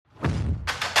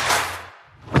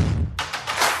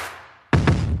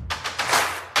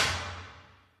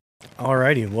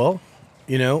Alrighty, well,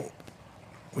 you know,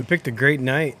 we picked a great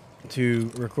night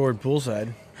to record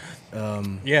Poolside.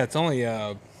 Yeah, it's only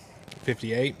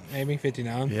 58, maybe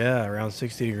 59. Yeah, around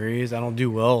 60 degrees. I don't do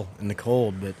well in the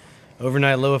cold, but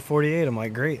overnight low of 48, I'm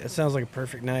like, great. That sounds like a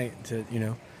perfect night to,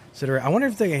 sit around. I wonder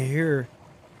if they can hear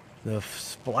the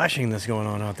splashing that's going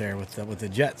on out there with the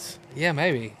jets. Yeah,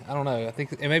 maybe. I don't know. I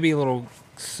think it may be a little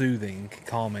soothing,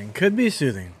 calming. Could be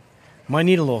soothing. Might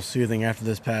need a little soothing after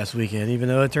this past weekend, even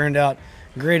though it turned out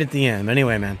great at the end.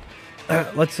 Anyway, man,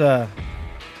 let's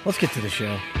get to the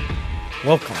show.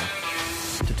 Welcome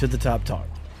to the Top Talk.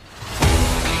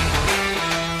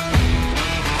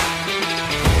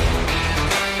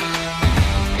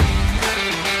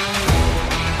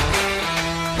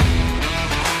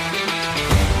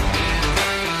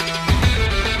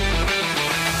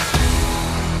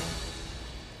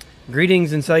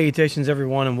 Greetings and salutations,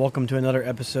 everyone, and welcome to another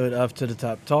episode of To the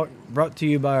Top Talk, brought to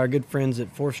you by our good friends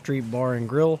at 4th Street Bar and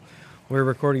Grill. We're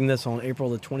recording this on April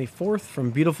the 24th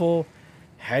from beautiful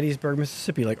Hattiesburg,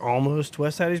 Mississippi, like almost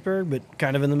West Hattiesburg, but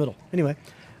kind of in the middle. Anyway,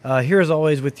 here as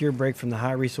always with your break from the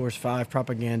High Resource 5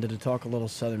 propaganda to talk a little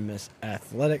Southern Miss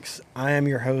athletics. I am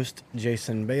your host,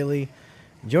 Jason Bailey.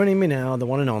 Joining me now, the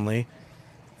one and only,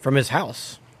 from his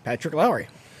house, Patrick Lowry.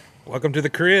 Welcome to the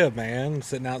crib, man. I'm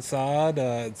sitting outside.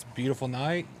 It's a beautiful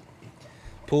night.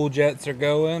 Pool jets are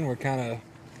going. We're kind of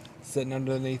sitting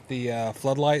underneath the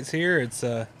floodlights here. It's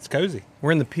cozy.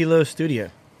 We're in the Pilo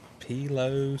studio.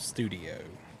 Pilo Studio.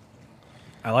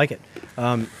 I like it.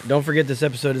 Don't forget this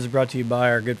episode is brought to you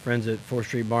by our good friends at 4th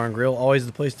Street Bar and Grill. Always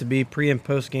the place to be pre- and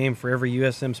post-game for every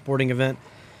USM sporting event.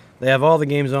 They have all the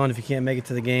games on if you can't make it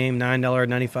to the game.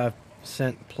 $9.95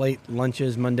 plate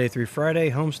lunches Monday through Friday.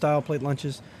 Home-style plate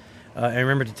lunches. And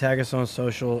remember to tag us on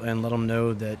social and let them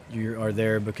know that you are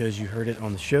there because you heard it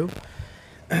on the show.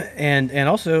 And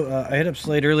also, I hit up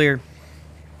Slade earlier,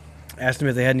 asked him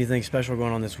if they had anything special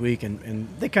going on this week, and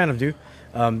they kind of do.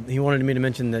 He wanted me to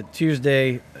mention that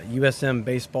Tuesday, USM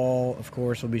baseball, of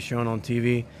course, will be shown on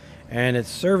TV. And it's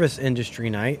service industry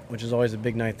night, which is always a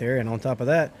big night there. And on top of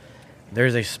that,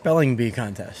 there's a spelling bee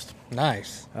contest.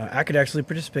 Nice. I could actually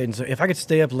participate. And so if I could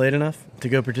stay up late enough to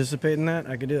go participate in that,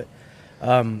 I could do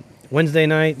it. Wednesday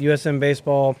night, USM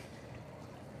baseball.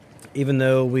 Even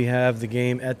though we have the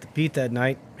game at the Pete that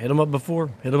night, hit them up before,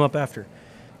 hit them up after.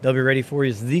 They'll be ready for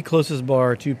you. It's the closest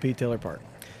bar to Pete Taylor Park.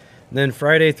 And then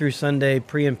Friday through Sunday,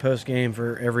 pre- and post-game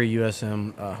for every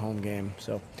USM home game.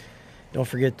 So don't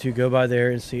forget to go by there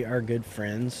and see our good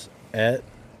friends at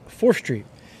 4th Street.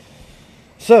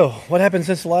 So what happened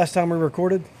since the last time we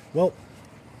recorded? Well,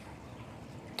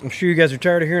 I'm sure you guys are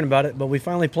tired of hearing about it, but we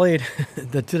finally played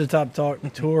the To the Top Talk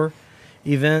Tour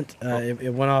event.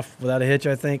 It went off without a hitch,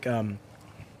 I think.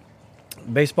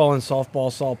 Baseball and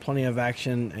softball saw plenty of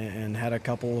action and had a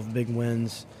couple of big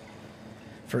wins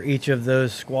for each of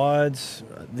those squads.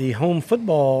 The home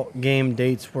football game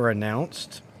dates were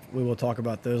announced. We will talk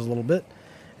about those a little bit.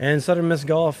 And Southern Miss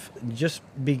Golf just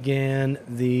began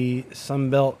the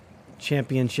Sun Belt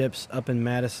Championships up in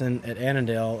Madison at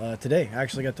Annandale today. I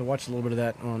actually got to watch a little bit of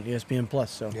that on ESPN Plus.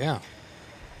 So Yeah.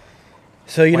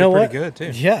 So you know what? Pretty good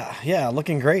too. Yeah,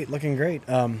 looking great.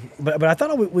 But I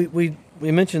thought we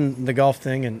mentioned the golf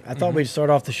thing, and I thought we'd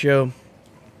start off the show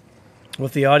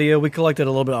with the audio. We collected a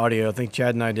little bit of audio. I think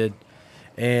Chad and I did,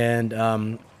 and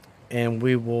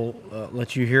we will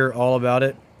let you hear all about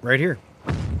it right here.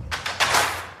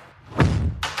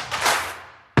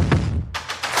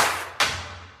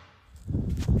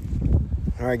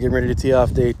 All right, getting ready to tee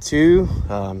off day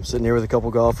 2. Sitting here with a couple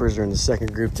golfers. They're in the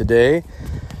second group today.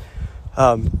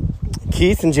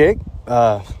 Keith and Jake.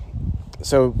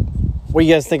 So what do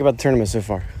you guys think about the tournament so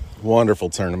far?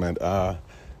 Wonderful tournament.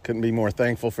 Couldn't be more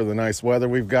thankful for the nice weather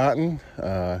we've gotten.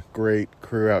 Great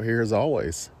crew out here as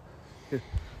always.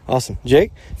 Awesome.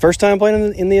 Jake, first time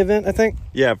playing in the event, I think?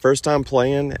 Yeah, first time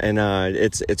playing, and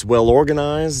it's well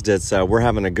organized. We're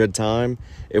having a good time.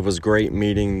 It was great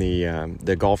meeting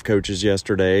the golf coaches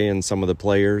yesterday and some of the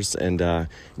players, and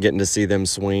getting to see them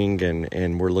swing.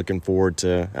 And we're looking forward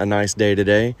to a nice day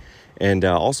today, and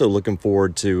also looking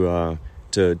forward to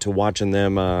watching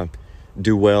them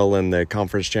do well in the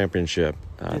conference championship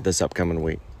this upcoming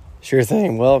week. Sure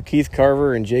thing. Well, Keith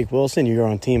Carver and Jake Wilson, you're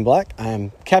on Team Black.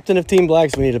 I'm captain of Team Black,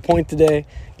 so we need a point today.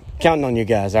 Counting on you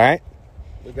guys, all right?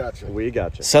 We got you. We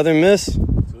got you. Southern Miss.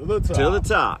 To the top. To the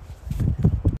top.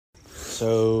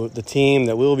 So the team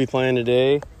that we'll be playing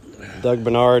today, Doug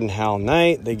Bernard and Hal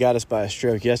Knight, they got us by a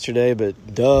stroke yesterday,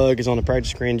 but Doug is on the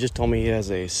practice screen, just told me he has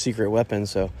a secret weapon.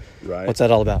 So What's that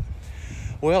all about?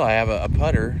 Well, I have a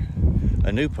putter,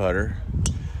 a new putter,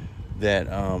 that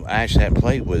I actually haven't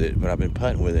played with it, but I've been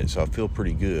putting with it, so I feel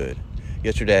pretty good.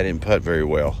 Yesterday I didn't putt very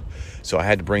well, so I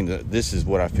had to bring this is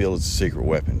what I feel is a secret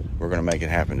weapon. We're going to make it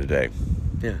happen today.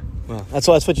 Yeah. Well, that's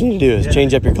what you need to do is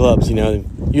change up your clubs.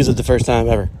 Use it the first time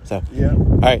ever. So Yeah. all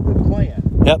right. Good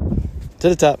plan. Yep. To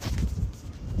the top.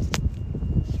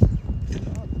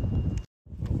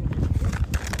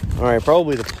 All right,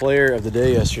 probably the player of the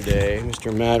day yesterday,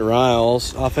 Mr. Matt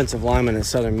Riles, offensive lineman at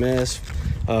Southern Miss.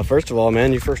 First of all,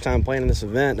 man, your first time playing in this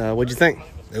event. What'd you think?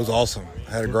 It was awesome.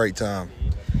 I had a great time.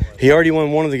 He already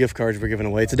won one of the gift cards we're giving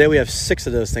away. Today we have 6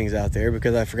 of those things out there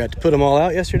because I forgot to put them all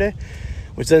out yesterday,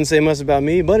 which doesn't say much about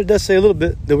me, but it does say a little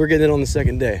bit that we're getting it on the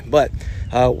second day. But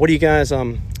what do you guys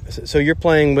so you're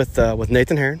playing with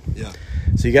Nathan Herron. Yeah.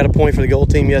 So you got a point for the gold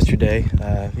team yesterday. You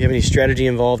have any strategy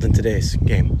involved in today's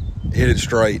game? Hit it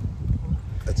straight.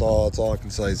 That's all I can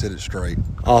say is hit it straight.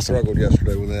 Awesome. Struggled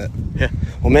yesterday with that. Yeah.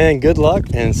 Well, man, good luck,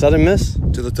 and Southern Miss.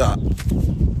 To the top.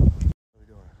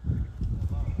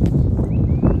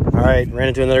 All right, ran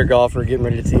into another golfer getting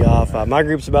ready to tee off. My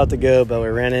group's about to go, but we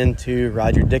ran into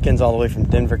Roger Dickens all the way from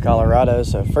Denver, Colorado.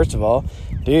 So first of all,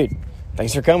 dude,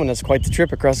 thanks for coming. That's quite the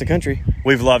trip across the country.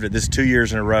 We've loved it. This is 2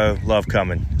 years in a row. Love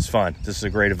coming. It's fun. This is a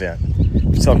great event.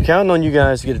 So I'm counting on you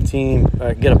guys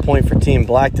to get a point for Team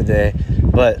Black today.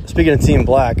 But speaking of Team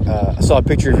Black, I saw a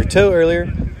picture of your toe earlier.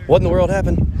 What in the world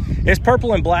happened? It's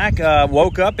purple and black.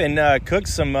 Woke up and cooked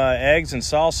some eggs and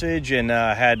sausage and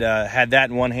had that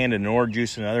in one hand and an orange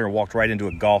juice in another and walked right into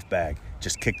a golf bag.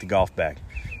 Just kicked the golf bag.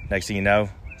 Next thing you know,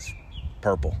 it's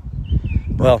purple.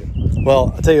 Well,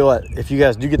 I'll tell you what. If you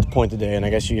guys do get the point today, and I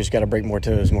guess you just got to break more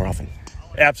toes more often.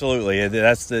 Absolutely.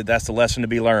 That's the lesson to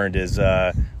be learned is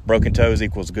broken toes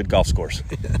equals good golf scores.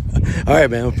 All right,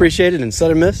 man. Appreciate it. And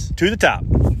Southern Miss. To the top.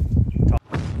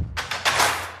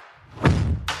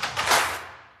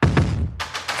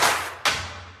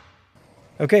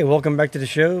 Okay, welcome back to the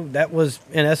show. That was,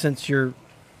 in essence, your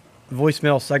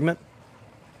voicemail segment.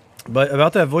 But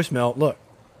about that voicemail, look,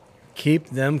 keep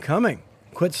them coming.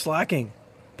 Quit slacking.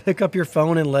 Pick up your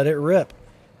phone and let it rip.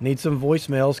 Need some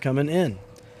voicemails coming in.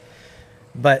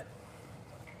 But,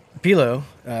 Pilo,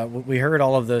 we heard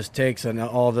all of those takes and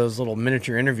all of those little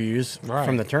miniature interviews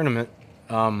from the tournament.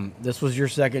 This was your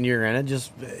second year in it.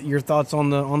 Just your thoughts on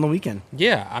the weekend.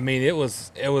 Yeah, I mean, it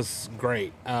was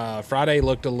great. Friday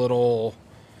looked a little,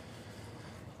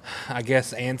 I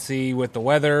guess, antsy with the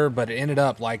weather, but it ended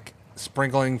up like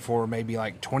sprinkling for maybe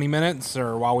like 20 minutes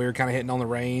or while we were kind of hitting on the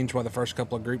range while the first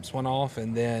couple of groups went off,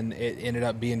 and then it ended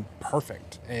up being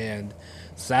perfect. And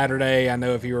Saturday, I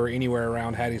know if you were anywhere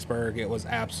around Hattiesburg, it was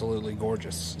absolutely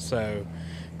gorgeous. So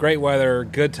great weather,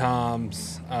 good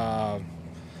times, a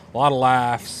lot of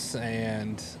laughs,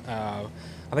 and I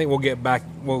think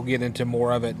we'll get into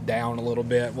more of it down a little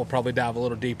bit. We'll probably dive a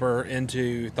little deeper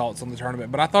into thoughts on the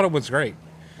tournament, but I thought it was great.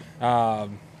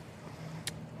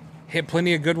 Hit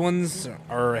plenty of good ones,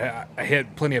 or I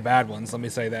hit plenty of bad ones, let me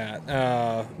say that.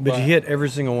 But you hit every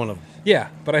single one of them. Yeah,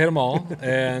 but I hit them all,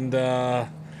 and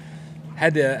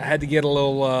had to get a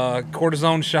little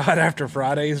cortisone shot after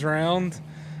Friday's round.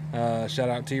 Shout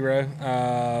out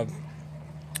T-Row.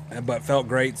 But felt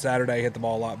great Saturday, hit the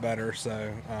ball a lot better.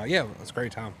 So, yeah, it was a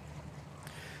great time.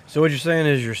 So what you're saying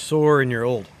is you're sore and you're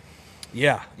old.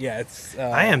 Yeah, it's...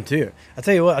 I am too. I'll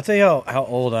tell you how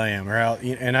old I am.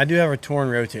 And I do have a torn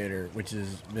rotator, which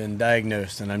has been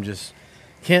diagnosed, and I'm just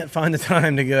can't find the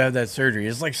time to go have that surgery.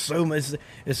 It's like so much.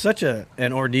 It's such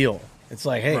an ordeal. It's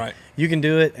like, hey, you can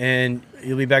do it, and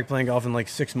you'll be back playing golf in like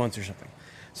 6 months or something.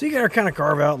 So you got to kind of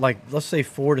carve out, like, let's say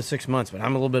 4 to 6 months, but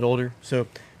I'm a little bit older, so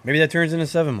maybe that turns into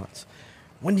 7 months.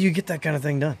 When do you get that kind of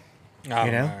thing done? I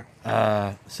don't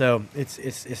know. So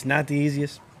it's not the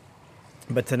easiest.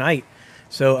 But tonight,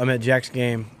 so I'm at Jack's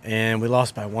game, and we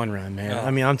lost by 1 run, man.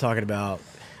 I mean, I'm talking about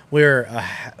we're,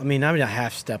 not a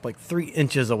half step, like 3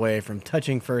 inches away from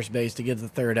touching first base to get the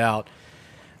third out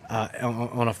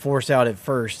on a force out at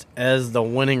first as the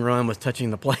winning run was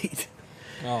touching the plate.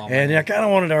 And I kind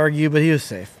of wanted to argue, but he was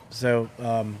safe. So,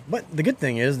 but the good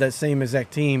thing is that same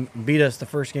exact team beat us the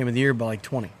first game of the year by like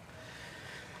 20.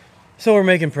 So we're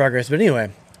making progress. But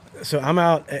anyway, so I'm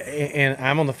out and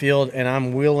I'm on the field and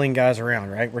I'm wheeling guys around,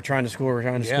 right? We're trying to score.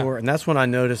 And that's when I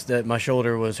noticed that my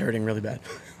shoulder was hurting really bad.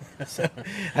 So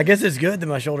I guess it's good that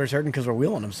my shoulder's hurting because we're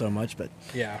wheeling them so much. But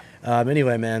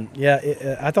anyway, man,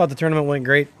 I thought the tournament went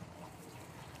great.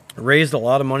 Raised a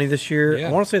lot of money this year.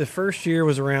 I want to say the first year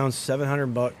was around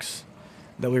 $700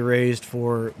 that we raised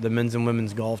for the men's and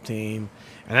women's golf team.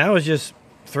 And that was just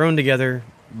thrown together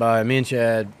by me and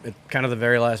Chad at kind of the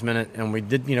very last minute. And we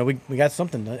did, we got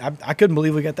something. I couldn't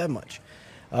believe we got that much.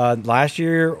 Last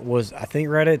year was, I think,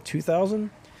 right at $2,000.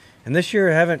 And this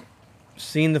year I haven't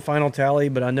seen the final tally,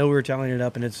 but I know we were tallying it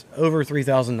up, and it's over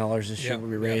 $3,000 this year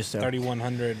we raised. So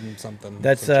 3,100 and something.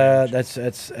 that's some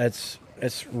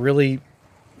change.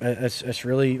 that's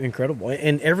really incredible.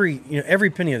 And every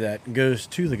penny of that goes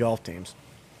to the golf teams.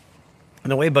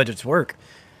 And the way budgets work,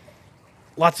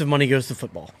 lots of money goes to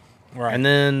football, Right. and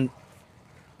then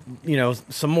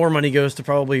some more money goes to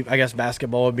probably, I guess,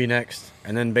 basketball would be next,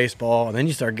 and then baseball, and then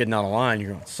you start getting out of line.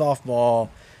 You're going softball,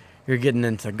 you're getting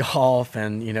into golf,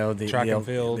 and the Track and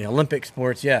field. the Olympic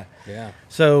sports. Yeah.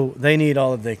 So they need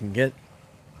all that they can get.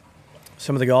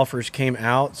 Some of the golfers came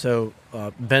out. So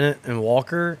Bennett and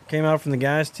Walker came out from the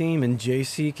guys' team, and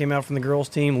JC came out from the girls'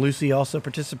 team. Lucy also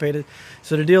participated.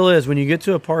 So the deal is, when you get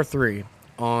to a par 3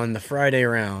 on the Friday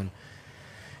round,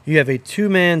 you have a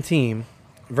 2-man team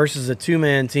versus a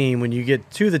 2-man team when you get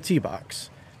to the tee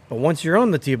box. But once you're on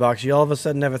the tee box, you all of a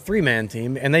sudden have a 3-man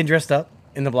team, and they dressed up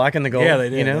in the black and the gold. Yeah, they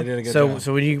did. They did a good job.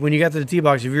 So when you got to the tee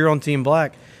box, if you're on team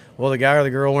black, well, the guy or the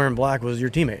girl wearing black was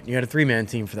your teammate. You had a 3-man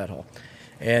team for that hole.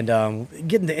 And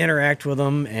getting to interact with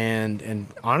them and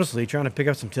honestly trying to pick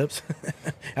up some tips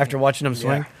after watching them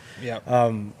swing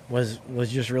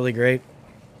was just really great.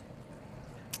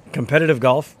 Competitive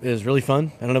golf is really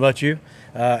fun. I don't know about you.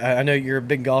 I know you're a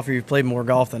big golfer. You've played more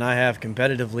golf than I have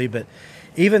competitively. But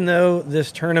even though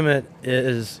this tournament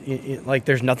is like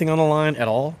there's nothing on the line at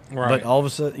all, right. but all of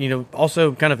a sudden,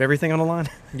 also kind of everything on the line,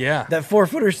 yeah, that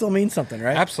 4-footer still means something,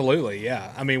 right? Absolutely,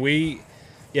 yeah. I mean,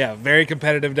 very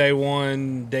competitive day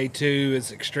 1. Day 2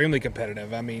 is extremely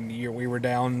competitive. I mean, we were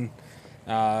down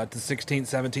to 16th,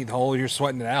 17th hole. You're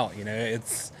sweating it out.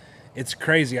 It's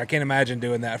crazy. I can't imagine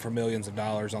doing that for millions of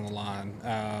dollars on the line.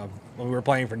 When we were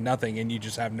playing for nothing, and you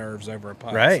just have nerves over a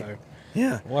putt. Right. So,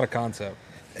 yeah. What a concept.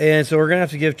 And so we're gonna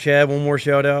have to give Chad one more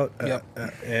shout out. Yep.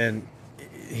 And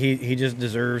he just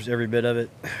deserves every bit of it.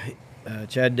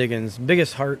 Chad Diggins,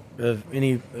 biggest heart of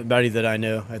anybody that I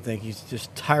know. I think he's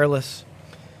just tireless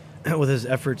with his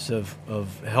efforts of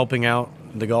helping out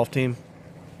the golf team.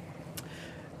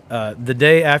 The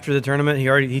day after the tournament,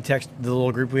 he texted the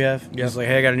little group we have. He's like,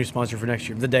 "Hey, I got a new sponsor for next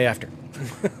year." The day after,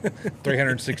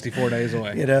 364 days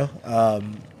away.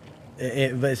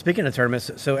 But speaking of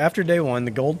tournaments, so after day 1,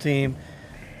 the gold team,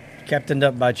 captained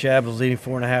up by Chad, was leading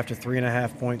 4.5 to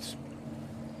 3.5 points,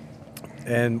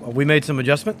 and we made some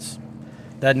adjustments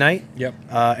that night. Yep.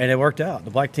 And it worked out.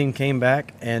 The black team came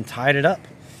back and tied it up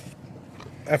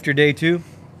after day 2.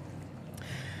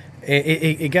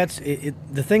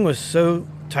 The thing was so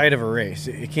tight of a race.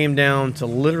 It came down to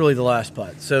literally the last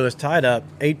putt. So it's tied up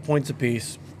 8 points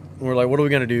apiece. And we're like, what are we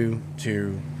going to do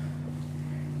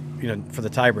for the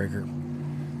tiebreaker?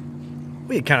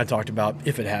 We had kind of talked about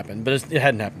if it happened, but it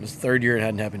hadn't happened. It's the 3rd year, it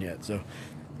hadn't happened yet. So,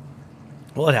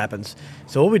 well, it happens.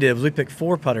 So what we did was we picked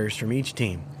 4 putters from each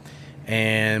team,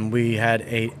 and we had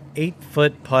a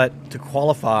 8-foot putt to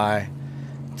qualify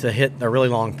to hit a really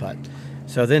long putt.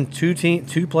 So then two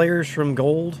players from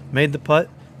gold made the putt,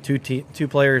 two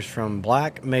players from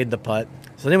black made the putt.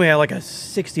 So then we had like a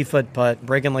 60-foot putt,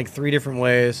 breaking like 3 different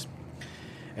ways,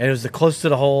 and it was the close to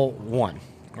the hole one.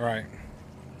 Right.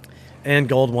 And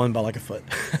gold won by like a foot.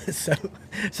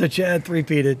 so Chad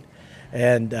three-peated,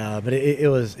 and but it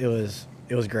was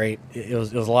great. It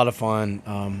was a lot of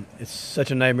fun. It's such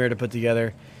a nightmare to put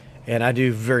together, and I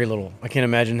do very little. I can't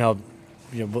imagine how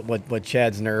what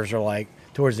Chad's nerves are like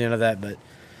towards the end of that, but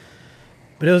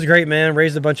it was great, man.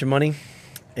 Raised a bunch of money,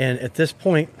 and at this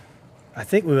point, I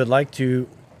think we would like to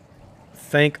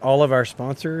thank all of our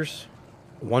sponsors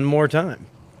one more time.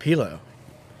 Pilo,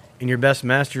 in your best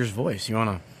master's voice, you want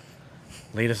to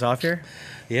lead us off here?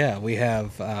 Yeah, we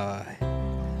have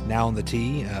Now on the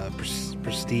Tee,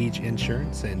 Prestige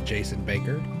Insurance, and Jason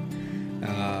Baker.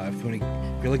 If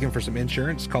you're looking for some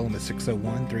insurance, call them at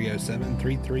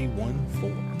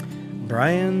 601-307-3314.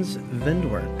 Brian's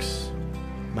Vendworks,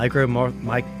 micro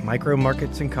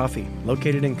markets and coffee,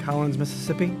 located in Collins,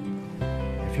 Mississippi.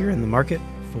 If you're in the market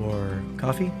for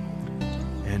coffee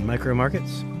and micro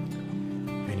markets,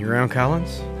 and you're around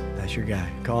Collins, that's your guy.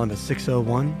 Call him at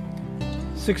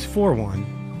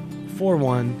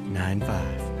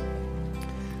 601-641-4195.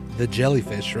 The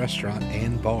Jellyfish Restaurant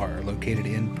and Bar, located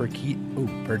in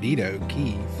Perdido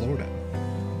Key, Florida.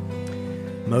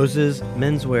 Moses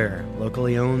Menswear,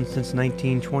 locally owned since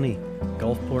 1920,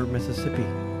 Gulfport, Mississippi.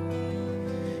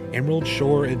 Emerald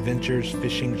Shore Adventures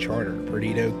Fishing Charter,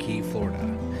 Perdido Key, Florida.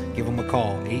 Give them a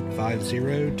call,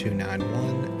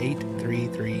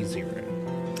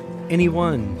 850-291-8330.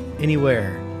 Anyone,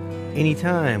 anywhere,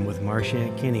 anytime with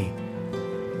Marchant Kinney.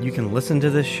 You can listen to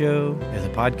this show as a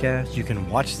podcast. You can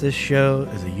watch this show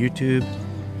as a YouTube.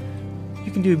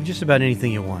 You can do just about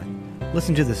anything you want.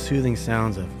 Listen to the soothing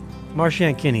sounds of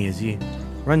Marchant Kinney as you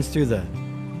runs through the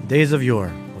days of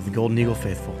yore of the Golden Eagle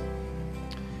faithful.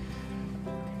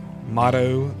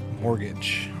 Motto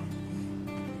Mortgage.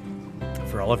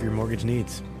 For all of your mortgage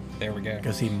needs, There we go.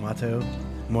 go see Motto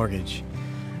Mortgage.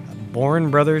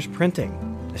 Bourne Brothers Printing,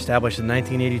 established in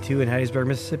 1982 in Hattiesburg,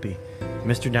 Mississippi.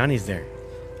 Mr. Downey's there.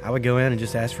 I would go in and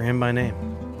just ask for him by name.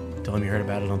 Tell him you heard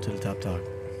about it on To the Top Talk.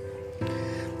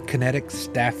 Kinetic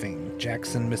Staffing,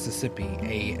 Jackson, Mississippi,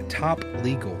 a top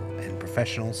legal and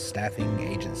professional staffing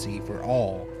agency for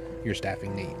all your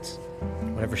staffing needs.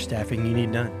 Whatever staffing you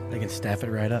need done, they can staff it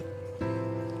right up.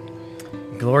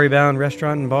 Glory Bound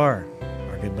Restaurant and Bar.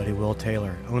 Our good buddy Will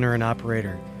Taylor, owner and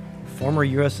operator, former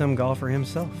USM golfer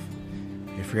himself.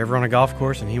 If you're ever on a golf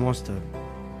course and he wants to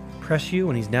press you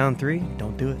when he's down 3,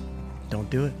 don't do it. Don't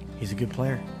do it. He's a good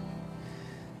player.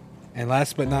 And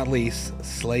last but not least,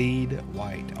 Slade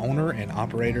White, owner and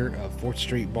operator of 4th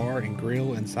Street Bar and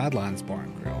Grill and Sidelines Bar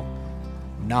and Grill.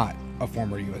 Not a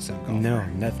former USM golfer. No,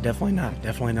 definitely not.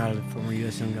 Definitely not a former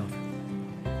USM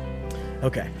golfer.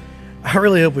 Okay. I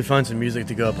really hope we find some music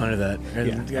to go up under that.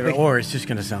 Yeah. Or it's just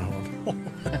going to sound horrible.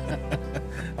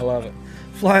 I love it.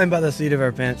 Flying by the seat of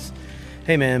our pants.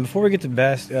 Hey, man, before we get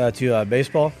to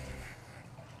baseball,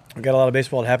 we've got a lot of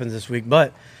baseball that happens this week,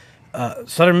 but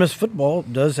Southern Miss football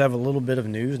does have a little bit of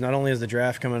news. Not only is the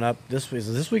draft coming up this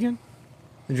weekend?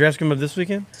 The draft's coming up this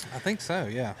weekend? I think so,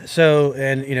 yeah. So,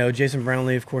 and, Jason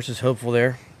Brownlee, of course, is hopeful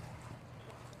there.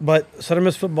 But Southern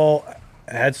Miss football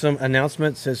had some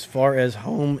announcements as far as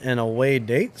home and away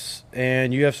dates,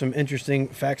 and you have some interesting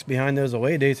facts behind those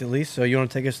away dates, at least. So you want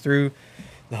to take us through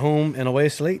the home and away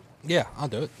slate? Yeah, I'll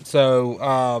do it.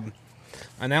 So,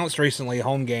 announced recently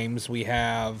home games. We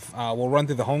have, we'll run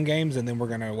through the home games, and then we're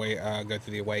going to go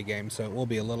through the away games. So it will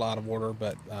be a little out of order,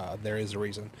 but there is a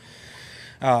reason.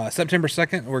 September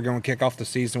 2nd, we're going to kick off the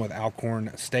season with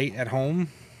Alcorn State at home,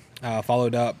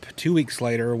 followed up 2 weeks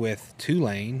later with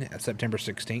Tulane at September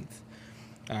 16th.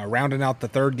 Rounding out the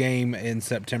third game in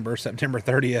September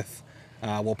 30th,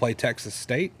 we'll play Texas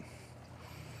State.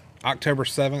 October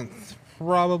 7th,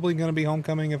 probably going to be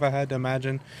homecoming if I had to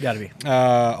imagine. Got to be.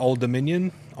 Old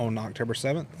Dominion on October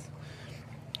 7th.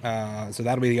 So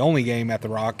that'll be the only game at the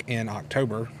Rock in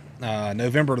October.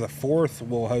 November the 4th,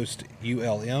 we'll host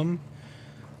ULM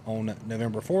on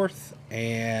November 4th.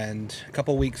 And a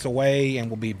couple weeks away, and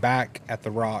we'll be back at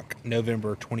the Rock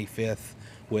November 25th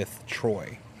with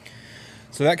Troy.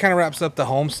 So that kind of wraps up the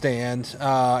homestand.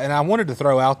 And I wanted to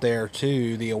throw out there,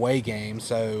 too, the away game.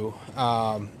 So,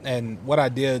 and what I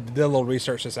did a little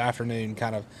research this afternoon,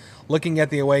 kind of looking at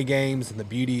the away games and the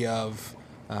beauty of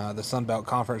the Sun Belt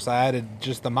Conference. I added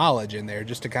just the mileage in there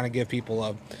just to kind of give people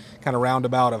a kind of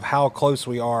roundabout of how close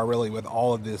we are really with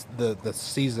all of this, the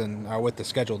season, or with the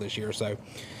schedule this year. So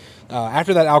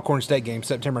after that Alcorn State game,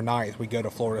 September 9th, we go to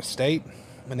Florida State.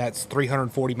 And that's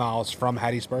 340 miles from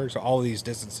Hattiesburg. So all of these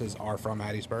distances are from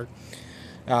Hattiesburg.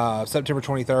 September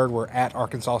 23rd, we're at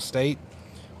Arkansas State,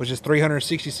 which is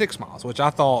 366 miles, which I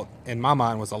thought in my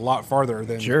mind was a lot farther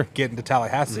than getting to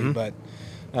Tallahassee. Mm-hmm.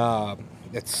 But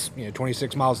it's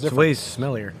 26 miles different. It's way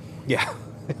smellier. Yeah.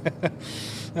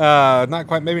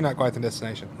 Maybe not quite the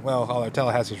destination. Well, although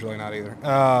Tallahassee's really not either.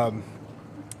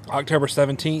 October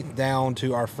 17th, down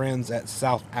to our friends at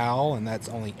South Owl, and that's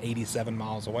only 87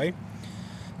 miles away.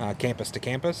 Campus to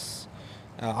campus.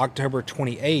 October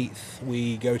 28th,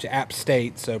 we go to App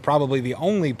State, so probably the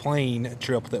only plane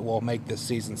trip that will make this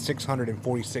season,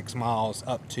 646 miles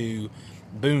up to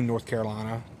Boone, North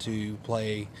Carolina, to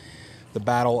play the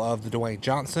Battle of the Dwayne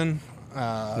Johnson,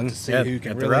 to see who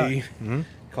can really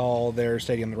call their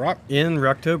stadium the Rock. In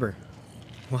Rocktober.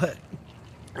 What?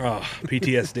 Oh,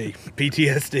 PTSD.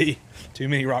 PTSD. Too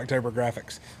many Rocktober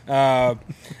graphics.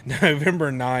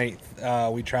 November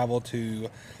 9th, we travel to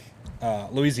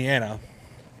Louisiana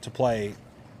to play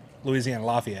Louisiana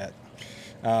Lafayette.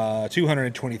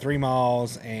 223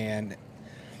 miles, and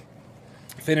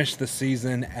finish the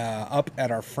season up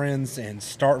at our friends in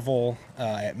Starkville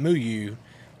at Muyu,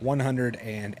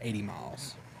 180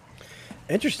 miles.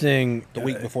 Interesting. The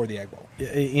week before the Egg Bowl.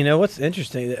 You know what's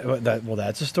interesting?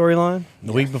 That's a storyline.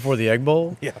 The week before the Egg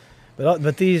Bowl. Yeah.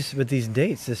 But these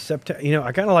dates, this September.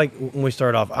 I kind of like when we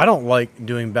start off. I don't like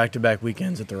doing back-to-back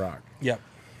weekends at the Rock. Yep.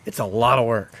 It's a lot of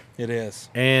work. It is.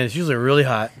 And it's usually really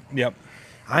hot. Yep.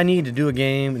 I need to do a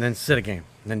game and then sit a game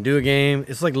and then do a game.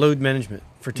 It's like load management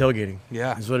for tailgating.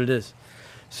 Yeah. Is what it is.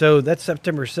 So that's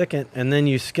September 2nd, and then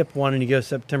you skip one and you go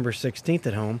September 16th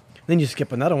at home. Then you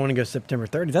skip another one and go September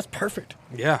 30th. That's perfect.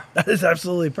 Yeah. That is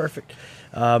absolutely perfect.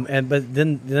 But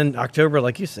then October,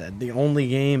 like you said, the only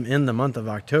game in the month of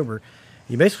October,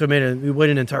 you basically we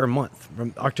waited an entire month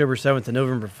from October 7th to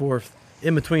November 4th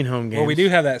in between home games. Well, we do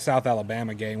have that South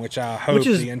Alabama game, which I hope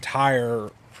is the entire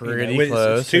pretty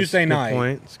close. It's Tuesday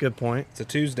night. It's a good point. It's a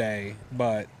Tuesday,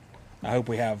 but I hope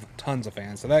we have tons of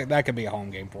fans. So that could be a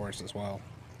home game for us as well.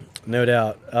 No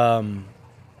doubt.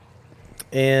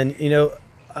 And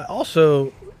I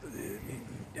also,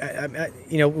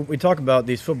 we talk about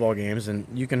these football games, and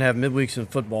you can have midweeks in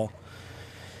football,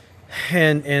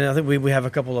 and I think we have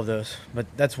a couple of those. But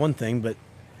that's one thing. But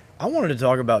I wanted to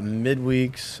talk about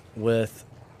midweeks with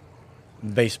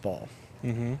baseball.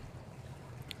 Mm-hmm.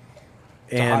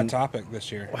 It's a hot topic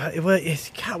this year. Well, it's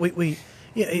God,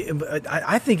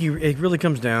 I think it really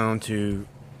comes down to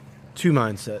two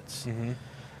mindsets. Mm-hmm.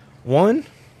 One,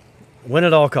 win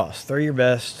at all costs. Throw your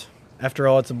best. After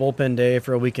all, it's a bullpen day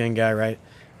for a weekend guy, right?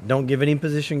 Don't give any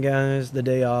position guys the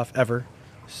day off ever.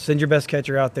 Send your best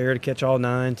catcher out there to catch all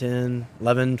 9, 10,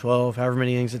 11, 12, however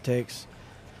many innings it takes.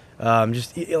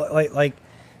 Just like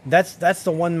that's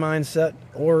the one mindset.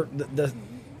 Or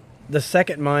the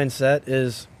second mindset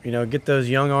is, get those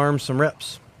young arms some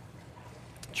reps.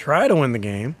 Try to win the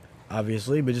game,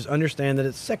 obviously, but just understand that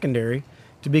it's secondary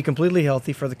to be completely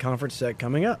healthy for the conference set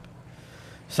coming up.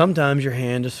 Sometimes your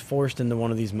hand is forced into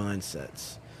one of these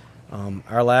mindsets.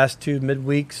 Our last two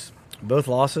midweeks, both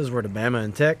losses were to Bama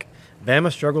and Tech.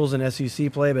 Bama struggles in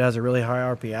SEC play but has a really high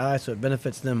RPI, so it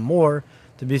benefits them more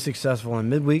to be successful in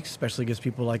midweeks, especially against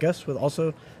people like us with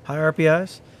also high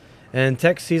RPIs. And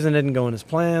Tech's season didn't go in as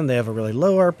planned. They have a really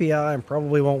low RPI and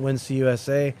probably won't win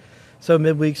CUSA. So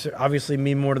midweeks obviously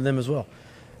mean more to them as well.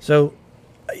 So,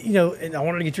 and I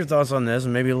wanted to get your thoughts on this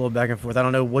and maybe a little back and forth. I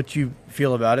don't know what you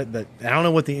feel about it, but I don't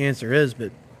know what the answer is,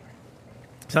 but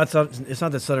it's not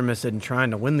that Southern Miss isn't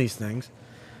trying to win these things,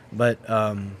 but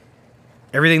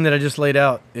everything that I just laid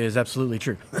out is absolutely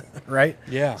true, right?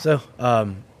 Yeah. So,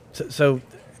 so,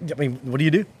 I mean, what do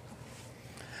you do?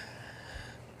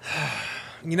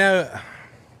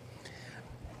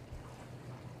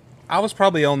 I was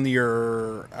probably on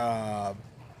your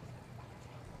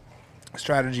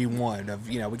strategy one of,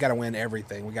 we got to win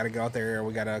everything. We got to go out there.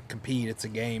 We got to compete. It's a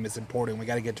game. It's important. We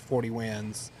got to get to 40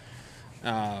 wins.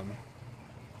 And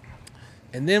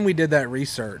then we did that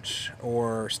research,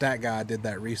 or Stat Guy did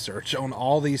that research on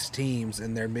all these teams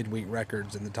and their midweek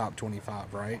records in the top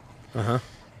 25, right? Uh-huh.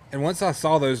 And once I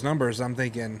saw those numbers, I'm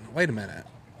thinking, wait a minute.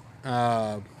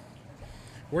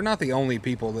 We're not the only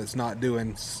people that's not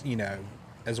doing,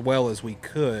 as well as we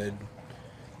could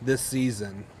this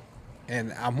season.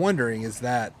 And I'm wondering, is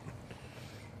that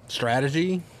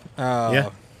strategy? Yeah.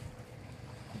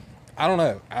 I don't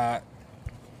know.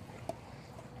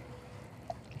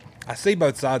 I see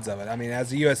both sides of it. I mean,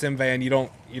 as a USM fan, you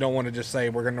don't want to just say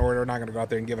we're not going to go out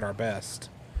there and give it our best.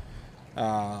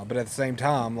 But at the same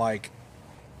time,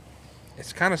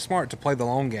 it's kind of smart to play the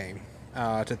long game,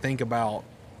 to think about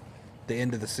the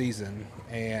end of the season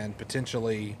and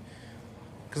potentially,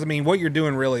 because what you're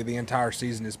doing really the entire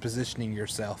season is positioning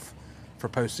yourself for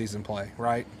postseason play,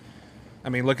 right?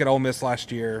 Look at Ole Miss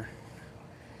last year.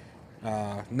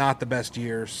 Not the best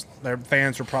years. Their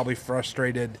fans were probably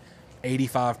frustrated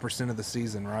 85% of the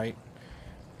season, right?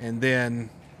 And then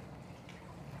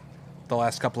the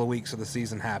last couple of weeks of the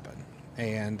season happen,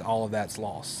 and all of that's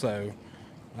lost. So,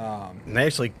 and they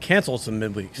actually canceled some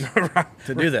midweeks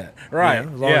to do that, right?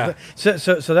 Yeah. So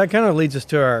that kind of leads us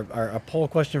to our poll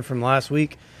question from last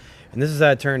week, and this is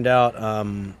how it turned out.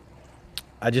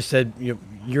 I just said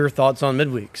your thoughts on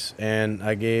midweeks, and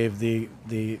I gave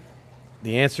the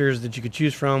answers that you could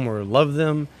choose from were love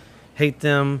them, hate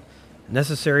them,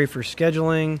 necessary for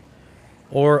scheduling,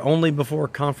 or only before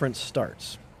conference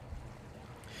starts,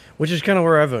 which is kind of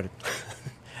where I voted.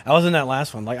 I was in that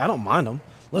last one. I don't mind them.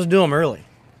 Let's do them early.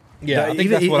 Yeah, I think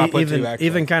that's what I put too, actually.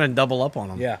 Even kind of double up on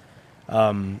them. Yeah.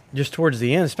 Just towards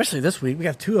the end, especially this week. We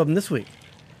have two of them this week.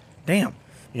 Damn.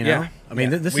 Yeah.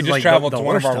 This we is just traveled the to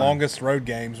one of our worst time. longest road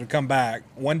games. We come back,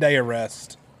 1 day of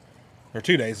rest, or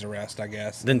 2 days of rest, I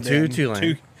guess. Then two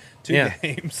Tulane. Two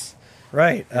games.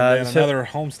 Right. And then another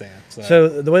homestand.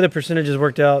 So the way the percentages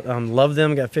worked out, love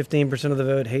them got 15% of the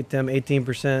vote, hate them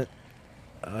 18%,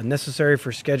 necessary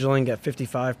for scheduling got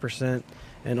 55%,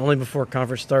 and only before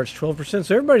conference starts 12%.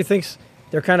 So everybody thinks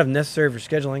they're kind of necessary for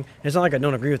scheduling. And it's not like I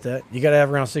don't agree with that. You got to have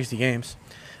around 60 games.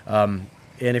 And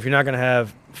if you're not going to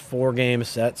have 4 game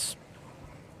sets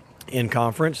in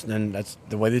conference, then that's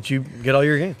the way that you get all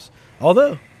your games.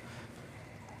 Although,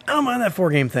 I don't mind that 4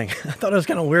 game thing. I thought it was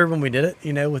kind of weird when we did it,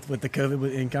 with the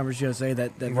COVID in Conference USA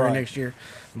that very next year.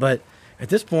 But at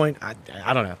this point, I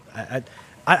don't know.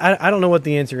 I don't know what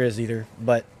the answer is either,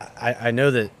 but I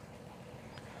know that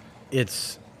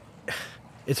it's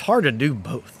hard to do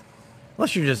both.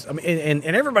 Unless you're just, and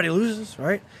everybody loses,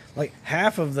 right?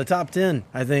 Half of the top 10,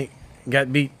 I think,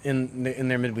 got beat in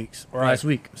their midweeks last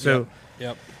week. So,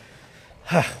 Yep.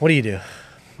 what do you do?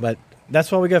 But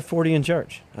that's why we got 40 in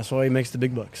charge. That's why he makes the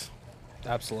big bucks.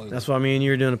 Absolutely. That's why me and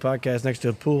you are doing a podcast next to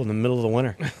a pool in the middle of the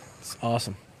winter. It's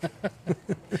awesome.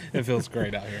 It feels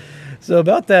great out here. So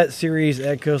about that series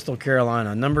at Coastal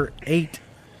Carolina, number 8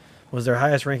 was their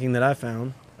highest ranking that I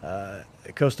found.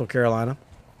 Coastal Carolina.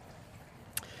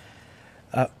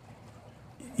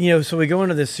 So we go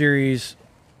into this series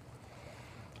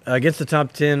against the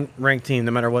top 10 ranked team,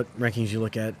 no matter what rankings you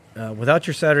look at, without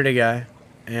your Saturday guy,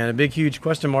 and a big, huge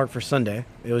question mark for Sunday.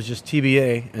 It was just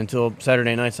TBA until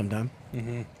Saturday night sometime.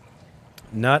 Mm-hmm.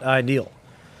 Not ideal.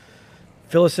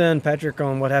 Fill us in, Patrick,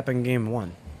 on what happened in Game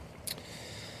 1.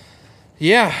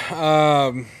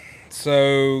 Yeah.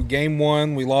 So Game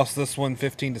 1, we lost this one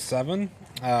 15-7.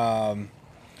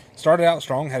 Started out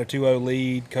strong, had a 2-0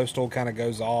 lead. Coastal kind of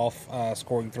goes off,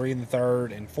 scoring 3 in the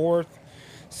third and fourth,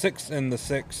 6 in the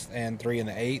sixth, and 3 in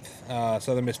the eighth.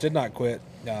 Southern Miss did not quit,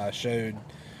 showed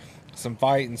some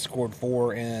fight and scored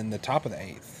 4 in the top of the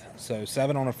eighth. So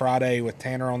 7 on a Friday with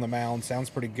Tanner on the mound sounds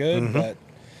pretty good, but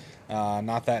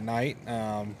not that night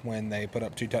when they put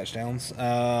up 2 touchdowns.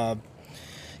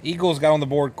 Eagles got on the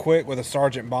board quick with a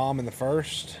Sargent bomb in the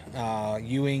first.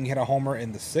 Ewing hit a homer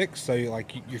in the sixth, so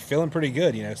you're feeling pretty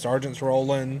good. Sargent's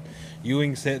rolling,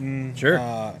 Ewing's hitting.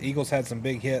 Sure. Eagles had some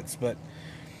big hits, but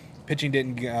pitching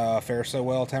didn't fare so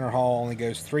well. Tanner Hall only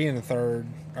goes 3 in the third,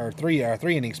 or 3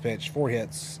 innings pitched, 4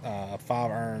 hits,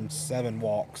 5 earned, 7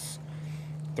 walks,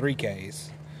 3 Ks.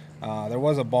 There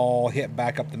was a ball hit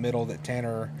back up the middle that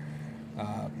Tanner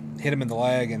hit him in the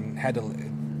leg and had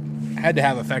to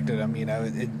have affected him.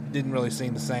 It didn't really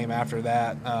seem the same after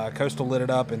that. Coastal lit it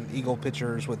up, and Eagle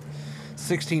pitchers with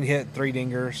 16 hit, 3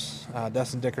 dingers.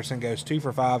 Dustin Dickerson goes 2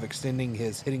 for 5, extending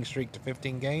his hitting streak to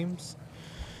 15 games.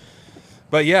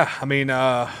 But yeah,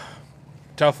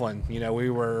 tough one. We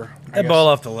were That ball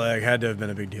off the leg had to have been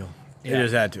a big deal. Yeah. It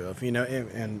just had to have.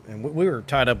 And we were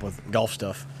tied up with golf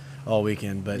stuff all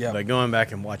weekend, but going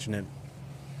back and watching it,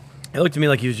 it looked to me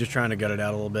like he was just trying to gut it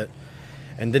out a little bit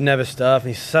and didn't have his stuff. And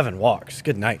he's 7 walks.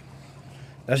 Good night.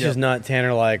 That's just not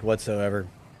Tanner-like whatsoever.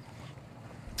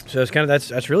 So it's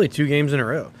that's really 2 games in a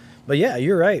row. But yeah,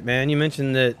 you're right, man. You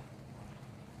mentioned that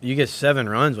you get 7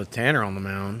 runs with Tanner on the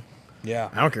mound. Yeah.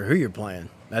 I don't care who you're playing.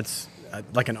 That's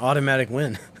like an automatic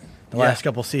win the last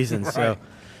couple seasons. Right.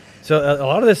 So a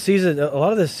lot of this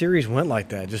series went like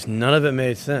that. Just none of it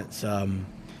made sense.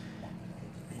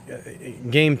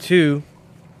 Game 2.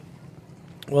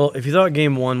 Well, if you thought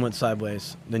Game 1 went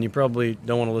sideways, then you probably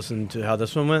don't want to listen to how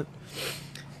this one went.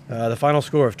 The final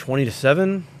score of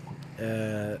 20-7.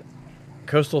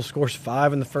 Coastal scores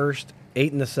 5 in the first,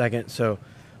 8 in the second. So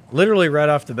literally right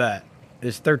off the bat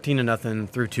is 13-0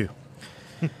 through 2.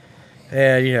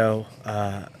 And,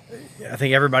 I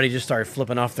think everybody just started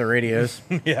flipping off their radios.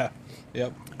 Yeah.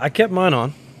 Yep. I kept mine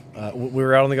on. We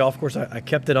were out on the golf course. I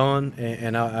kept it on,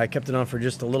 and I kept it on for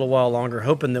just a little while longer,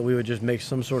 hoping that we would just make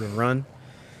some sort of run.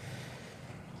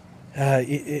 And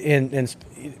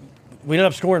we ended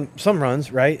up scoring some runs,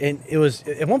 right? And it was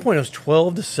at one point it was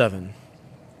 12-7,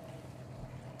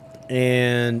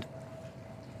 and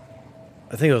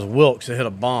I think it was Wilkes that hit a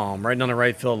bomb right down the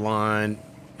right field line,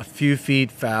 a few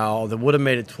feet foul that would have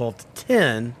made it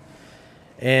 12-10,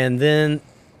 and then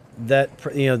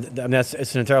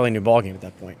it's an entirely new ballgame at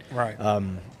that point. Right.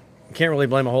 Can't really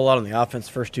blame a whole lot on the offense.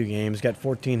 First 2 games, got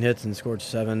 14 hits and scored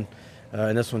 7,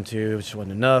 and this one too, which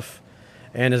wasn't enough.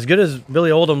 And as good as Billy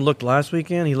Oldham looked last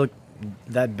weekend, he looked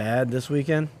that bad this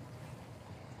weekend.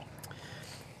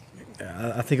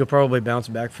 I think he'll probably bounce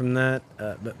back from that,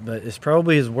 but it's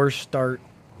probably his worst start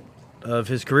of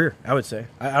his career, I would say.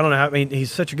 I don't know how.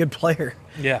 He's such a good player.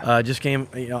 Yeah. Just came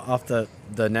off the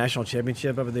national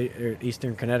championship up at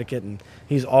Eastern Connecticut, and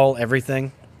he's all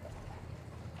everything.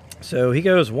 So he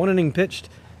goes 1 inning pitched,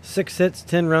 6 hits,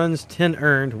 10 runs, 10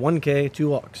 earned, 1 K, 2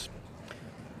 walks.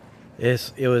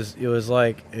 It was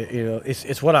like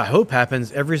it's what I hope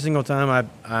happens every single time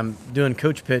I'm doing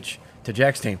coach pitch to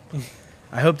Jack's team.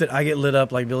 I hope that I get lit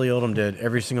up like Billy Oldham did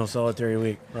every single solitary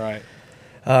week. Right.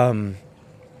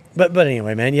 But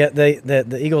anyway, man, yeah,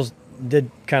 the Eagles did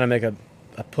kind of make a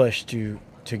push to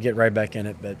get right back in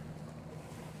it, but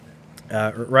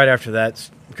right after that,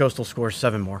 Coastal scores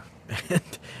 7 more.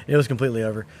 It was completely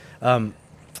over.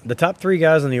 The top 3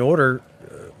 guys in the order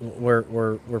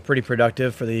were pretty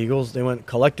productive for the Eagles. They went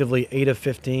collectively 8 of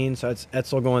 15. So it's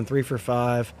Etzel going 3 for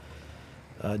 5,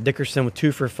 Dickerson with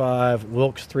 2 for 5,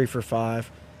 Wilkes 3 for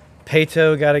 5.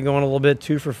 Pato got it going a little bit,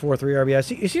 2 for 4, 3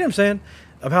 RBI. You see what I'm saying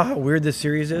about how weird this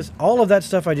series is? All of that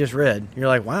stuff I just read, you're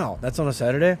like, wow, that's on a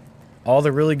Saturday. All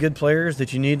the really good players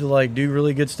that you need to do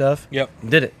really good stuff. Yep.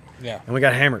 Did it. Yeah. and we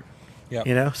got hammered. Yep.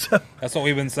 You know, so That's what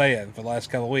we've been saying for the last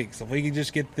couple of weeks. If we could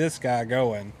just get this guy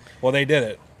going, well, they did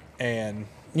it, and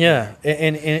yeah,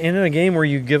 and in a game where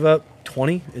you give up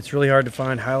 20, it's really hard to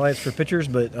find highlights for pitchers.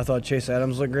 But I thought Chase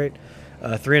Adams looked great.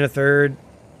 3 1/3,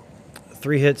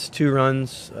 3 hits, 2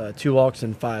 runs, 2 walks,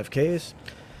 and 5 Ks.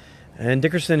 And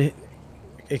Dickerson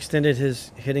extended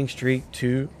his hitting streak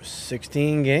to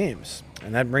 16 games,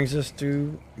 and that brings us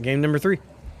to game number 3.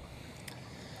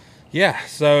 yeah.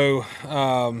 So,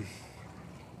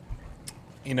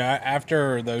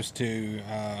 after those two,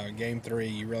 game 3,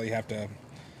 you really have to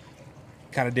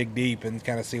kind of dig deep and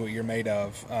kind of see what you're made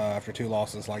of after 2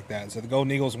 losses like that. So the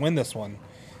Golden Eagles win this one,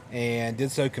 and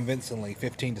did so convincingly,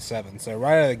 15-7. So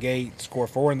right out of the gate, score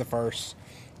 4 in the first.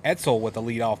 Etzel with a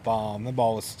leadoff bomb. The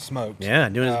ball was smoked. Yeah,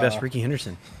 doing his best, Ricky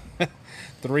Henderson.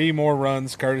 3 more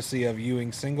runs courtesy of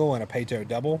Ewing single and a Pato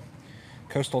double.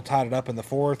 Coastal tied it up in the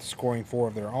 4th, scoring 4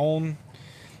 of their own.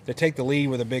 They take the lead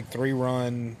with a big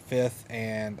 3-run 5th,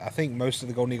 and I think most of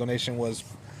the Golden Eagle Nation was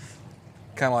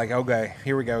kind of like, okay,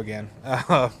 here we go again.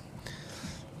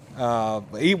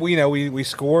 We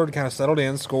scored, kind of settled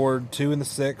in, scored 2 in the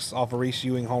 6th off a Reese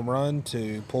Ewing home run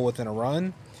to pull within a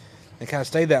run. It kind of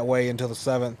stayed that way until the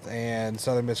 7th, and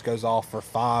Southern Miss goes off for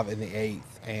 5 in the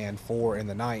 8th and 4 in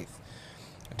the 9th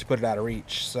to put it out of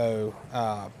reach. So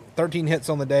 13 hits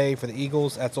on the day for the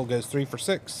Eagles. Etzel goes 3 for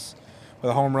 6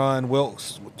 with a home run.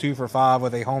 Wilkes 2 for 5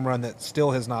 with a home run that still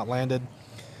has not landed.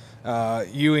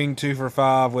 Ewing 2 for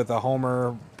 5 with a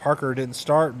homer. Parker didn't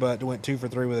start, but went 2 for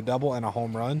 3 with a double and a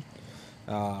home run.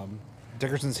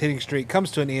 Dickerson's hitting streak comes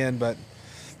to an end, but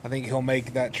I think he'll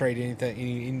make that trade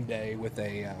any day with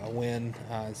a win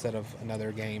instead of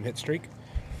another game hit streak.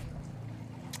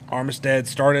 Armistead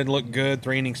started, looked good.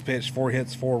 3 innings pitched, 4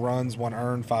 hits, 4 runs, 1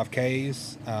 earned, 5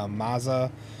 Ks.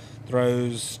 Maza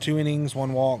throws 2 innings,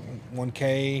 1 walk, 1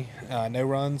 K, no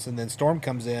runs. And then Storm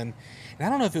comes in. And I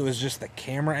don't know if it was just the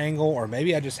camera angle or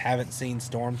maybe I just haven't seen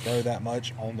Storm throw that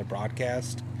much on the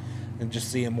broadcast and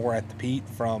just see him more at the Pete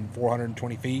from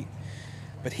 420 feet.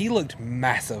 But he looked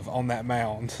massive on that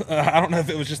mound. I don't know if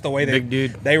it was just the way Big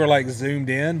dude. they were like zoomed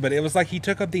in, but it was like he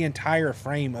took up the entire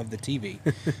frame of the TV.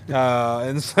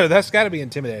 And so that's got to be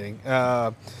intimidating.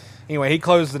 Anyway, he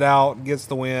closed it out, gets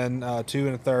the win, 2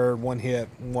 1/3, 1 hit,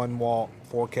 1 walk,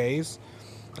 4 Ks.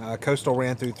 Coastal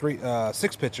ran through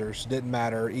 6 pitchers. Didn't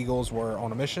matter. Eagles were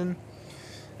on a mission.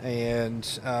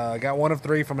 And got 1 of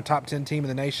 3 from a top 10 team in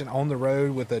the nation on the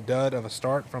road with a dud of a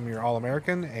start from your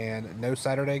All-American and no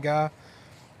Saturday guy.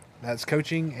 That's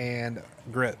coaching and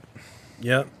grit.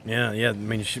 Yep. Yeah. I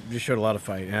mean, you just showed a lot of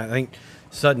fight. And I think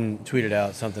Sutton tweeted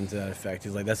out something to that effect.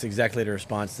 He's like, that's exactly the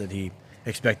response that he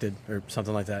expected or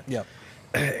something like that. Yep.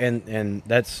 And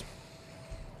that's,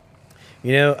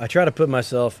 I try to put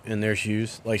myself in their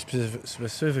shoes, like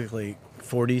specifically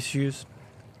 40's shoes.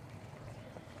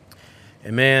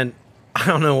 And, man, I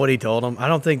don't know what he told him. I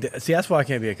don't think – see, that's why I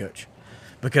can't be a coach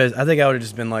because I think I would have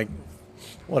just been like,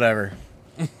 whatever.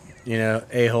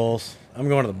 A-holes. I'm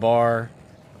going to the bar.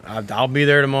 I'll be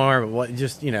there tomorrow. But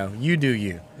you do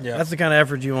you. Yeah. That's the kind of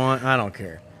effort you want. I don't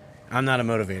care. I'm not a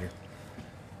motivator.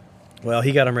 Well,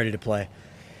 he got him ready to play.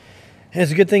 And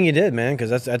it's a good thing you did, man,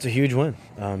 because that's a huge win.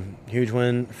 Huge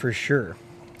win for sure.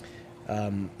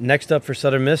 Next up for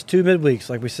Southern Miss, 2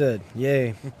 midweeks, like we said.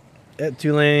 Yay. At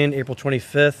Tulane, April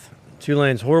 25th.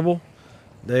 Tulane's horrible.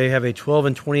 They have a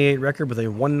 12-28 record with a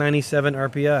 197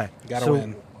 RPI. Got to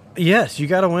win. Yes, you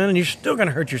got to win, and you're still going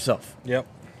to hurt yourself. Yep.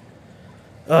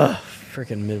 Ugh,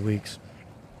 freaking midweeks.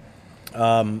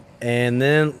 And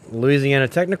then Louisiana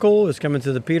Technical is coming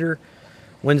to the Peter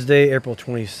Wednesday, April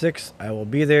 26th. I will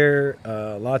be there.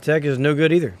 La Tech is no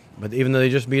good either. But even though they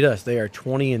just beat us, they are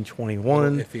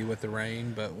 20-21. Iffy with the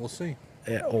rain, but we'll see.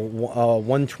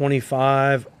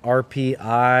 125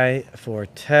 RPI for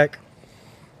Tech.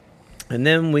 And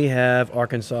then we have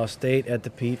Arkansas State at the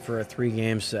Pete for a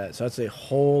 3-game set. So that's a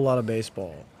whole lot of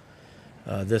baseball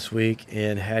this week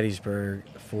in Hattiesburg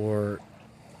for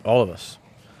all of us.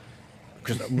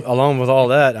 Because along with all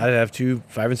that, I have 2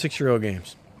 5- and 6-year-old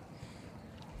games.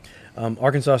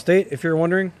 Arkansas State, if you're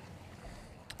wondering,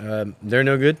 they're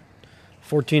no good.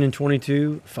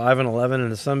 14-22, 5-11 in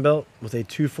the Sun Belt with a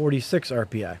 246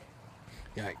 RPI.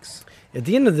 Yikes. At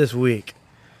the end of this week,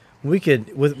 we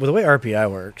could, with the way RPI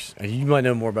works, and you might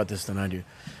know more about this than I do,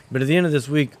 but at the end of this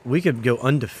week, we could go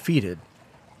undefeated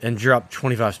and drop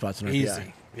 25 spots in RPI.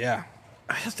 Easy. Yeah.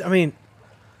 I mean,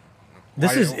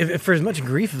 this is, if for as much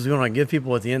grief as we want to give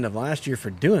people at the end of last year for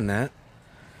doing that,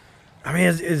 I mean,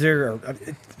 is there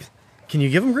can you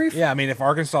give them grief? Yeah, I mean, if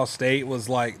Arkansas State was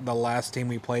like the last team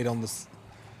we played on this,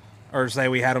 or say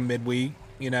we had them midweek,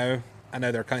 I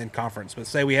know they're in conference, but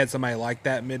say we had somebody like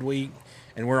that midweek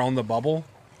and we're on the bubble.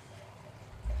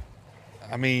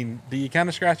 I mean, do you kind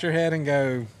of scratch your head and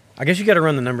go, I guess you got to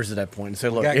run the numbers at that point and say,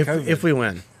 look, got COVID. if we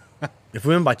win, if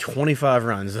we win by 25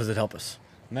 runs, does it help us?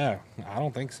 no, I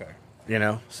don't think so.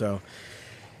 So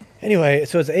anyway,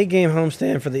 so it's an 8-game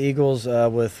homestand for the Eagles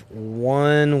with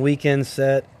one weekend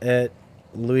set at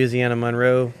Louisiana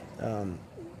Monroe.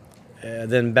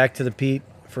 Then back to the Pete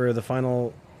for the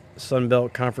final Sun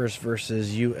Belt Conference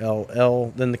versus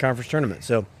ULL, then the conference tournament.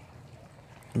 So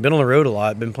been on the road a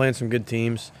lot, been playing some good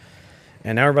teams,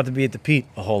 and now we're about to be at the Pete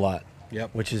a whole lot.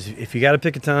 Yep. Which is, if you got to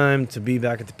pick a time to be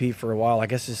back at the Pete for a while, I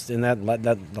guess it's in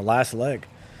the last leg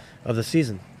of the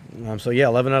season. So yeah,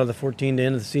 11 out of the 14 to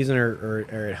end of the season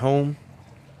are at home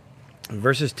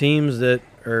versus teams that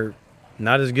are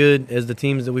not as good as the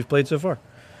teams that we've played so far.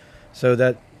 So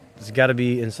that has got to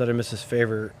be in Southern Miss's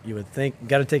favor, you would think.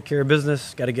 Got to take care of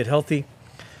business, got to get healthy.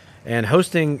 And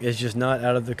hosting is just not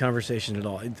out of the conversation at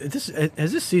all.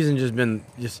 Has this season just been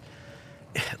just...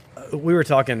 We were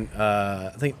talking,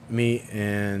 I think me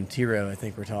and T-Row, I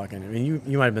think we're talking. I mean,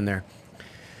 you might have been there.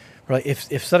 We're like,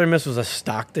 if Southern Miss was a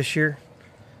stock this year,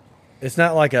 it's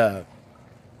not like a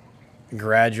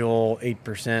gradual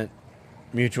 8%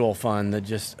 mutual fund that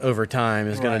just over time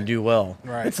is going to do well.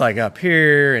 Right. It's like up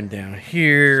here and down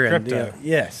here. It's and crypto.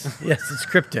 Yes, it's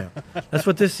crypto. That's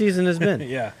what this season has been.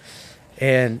 Yeah.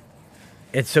 And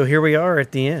so here we are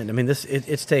at the end. I mean,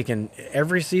 it's taken,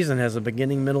 every season has a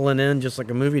beginning, middle, and end, just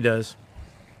like a movie does.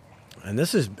 And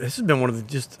this has been one of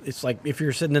the it's like if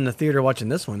you're sitting in the theater watching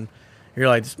this one, you're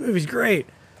like, this movie's great.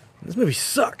 This movie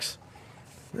sucks.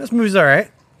 This movie's all right.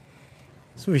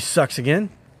 This movie sucks again.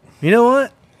 You know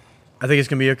what? I think it's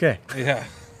going to be okay. Yeah.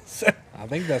 I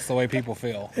think that's the way people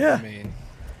feel. Yeah. I mean,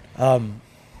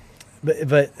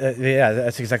 But yeah,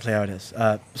 that's exactly how it is.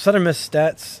 Southern Miss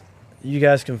Stats, you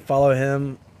guys can follow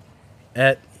him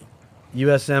at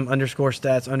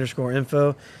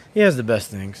USM_stats_info. He has the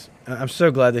best things. I'm so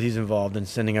glad that he's involved in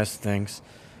sending us things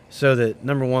so that,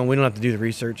 number one, we don't have to do the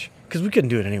research because we couldn't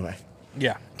do it anyway.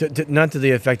 yeah. Not to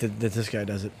the effect that this guy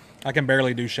does it. I can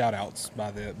barely do shout outs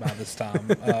by this time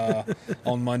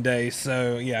on Monday.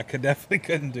 So yeah, definitely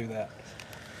couldn't do that.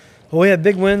 Well, we had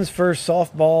big wins for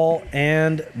softball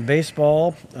and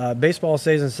baseball. Baseball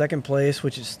stays in second place,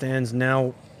 which it stands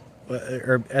now,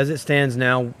 or as it stands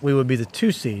now, we would be the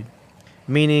 2 seed.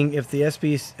 Meaning, if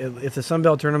the Sun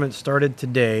Belt tournament started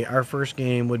today, our first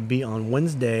game would be on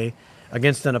Wednesday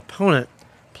against an opponent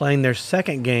playing their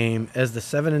second game as the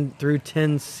 7 through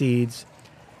 10 seeds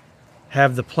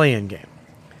have the play-in game.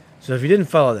 So if you didn't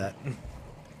follow that,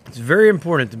 it's very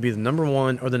important to be the number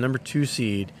 1 or the number 2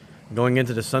 seed going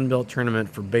into the Sun Belt tournament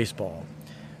for baseball,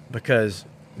 because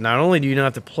not only do you not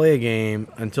have to play a game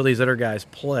until these other guys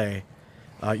play,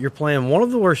 you're playing one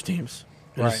of the worst teams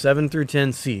in a 7 through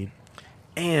 10 seed,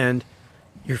 and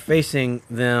you're facing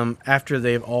them after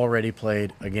they've already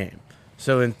played a game.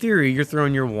 So in theory, you're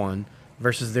throwing your 1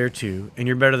 versus their 2, and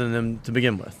you're better than them to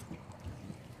begin with.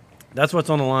 That's what's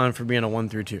on the line for being a 1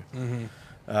 through 2.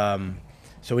 Mm-hmm.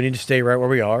 So we need to stay right where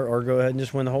we are, or go ahead and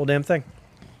just win the whole damn thing.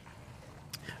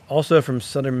 Also from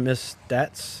Southern Miss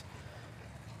Stats,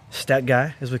 Stat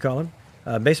Guy, as we call him,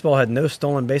 baseball had no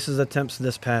stolen bases attempts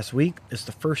this past week. It's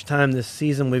the first time this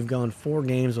season we've gone 4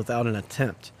 games without an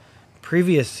attempt.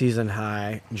 Previous season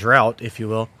high, drought, if you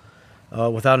will,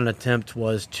 without an attempt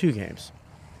was 2 games.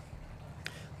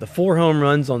 The 4 home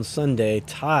runs on Sunday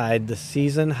tied the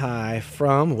season high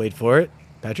from, wait for it,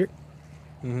 Patrick?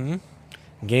 Mm-hmm.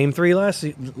 Game 3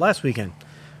 last weekend,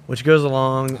 which goes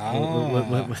along with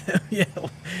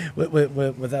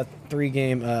that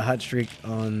 3-game hot streak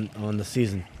on the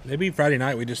season. Maybe Friday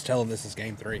night we just tell them this is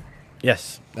game 3.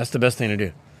 Yes, that's the best thing to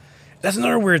do. That's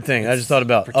another weird thing I just thought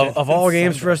about. Of all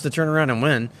games for us to turn around and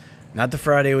win, not the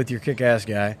Friday with your kick-ass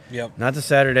guy, not the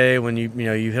Saturday when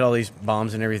you hit all these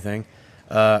bombs and everything,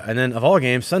 and then of all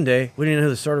games, Sunday, we didn't know who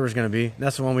the starter was going to be. And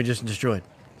that's the one we just destroyed.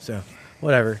 So,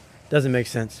 whatever. Doesn't make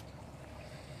sense.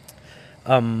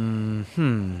 Where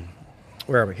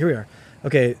are we? Here we are.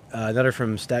 Okay, another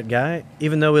from Stat Guy.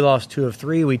 Even though we lost 2 of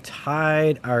 3, we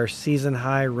tied our season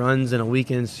high runs in a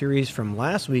weekend series from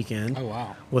last weekend. Oh,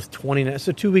 wow. With 29.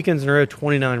 So 2 weekends in a row,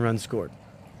 29 runs scored.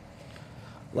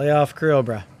 Lay off Krill,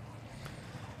 bruh.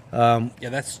 Yeah,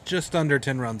 that's just under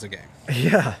 10 runs a game.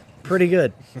 Yeah, pretty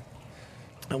good.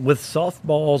 With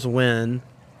softball's win,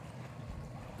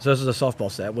 so this is a softball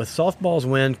set. With softball's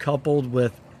win coupled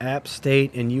with App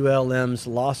State and ULM's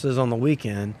losses on the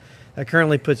weekend, that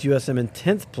currently puts USM in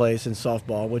 10th place in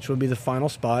softball, which would be the final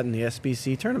spot in the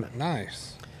SBC tournament.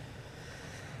 Nice.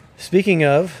 Speaking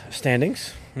of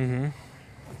standings,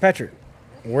 Patrick,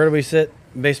 where do we sit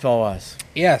baseball wise?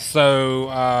 Yeah,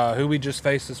 so who we just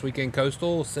faced this weekend,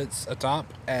 Coastal, sits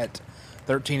atop at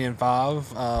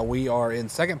 13-5. We are in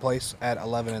second place at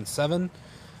 11-7.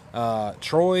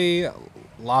 Troy,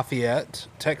 Lafayette,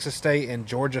 Texas State, and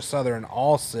Georgia Southern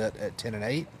all sit at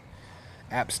 10-8.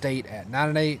 App State at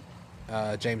 9-8.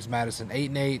 James Madison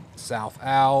 8-8. South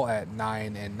Al at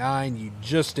 9-9. You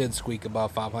just did squeak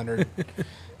above 500,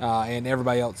 and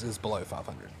everybody else is below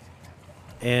 500.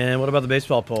 And what about the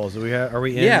baseball polls? Are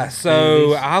we in? Yeah, so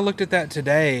these? I looked at that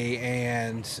today,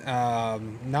 and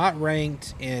not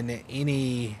ranked in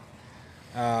any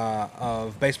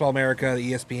of Baseball America,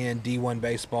 the ESPN, D1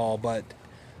 Baseball, but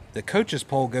the coaches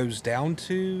poll goes down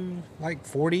to like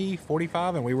 40,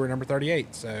 45, and we were number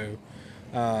 38. So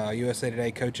USA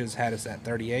Today coaches had us at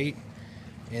 38.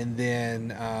 And then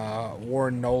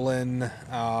Warren Nolan,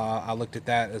 I looked at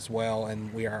that as well, and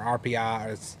our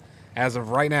RPI is, as of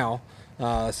right now,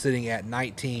 sitting at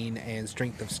 19 and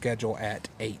strength of schedule at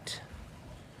 8.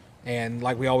 And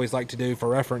like we always like to do for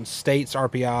reference, State's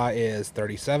RPI is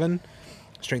 37,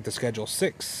 strength of schedule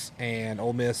 6, and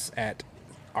Ole Miss at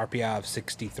RPI of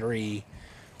 63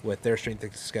 with their strength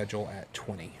of schedule at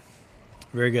 20.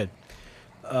 Very good.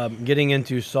 Getting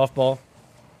into softball,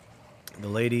 the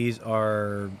ladies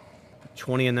are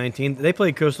 20-19. They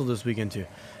played Coastal this weekend too,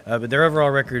 but their overall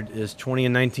record is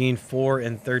 20-19,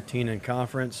 4-13 in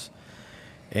conference.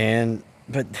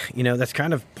 But that's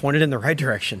kind of pointed in the right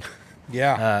direction.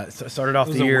 Yeah. So started off It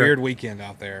was the a year. weird weekend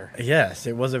out there. Yes,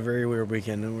 it was a very weird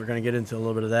weekend, and we're going to get into a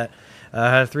little bit of that.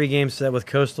 Had a 3-game set with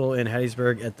Coastal in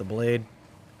Hattiesburg at the Blade.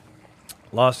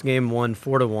 Lost game 1,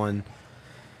 4-1.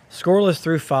 Scoreless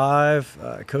through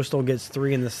 5. Coastal gets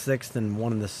 3 in the 6th and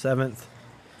 1 in the 7th.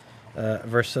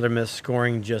 Versus Southern Miss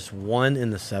scoring just 1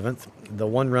 in the 7th. The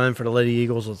one run for the Lady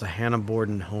Eagles was a Hannah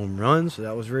Borden home run, so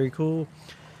that was very cool.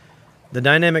 The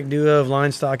dynamic duo of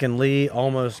Linestock and Lee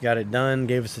almost got it done,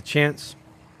 gave us a chance.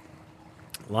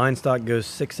 Linestock goes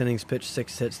 6 innings, pitched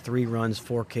 6 hits, 3 runs,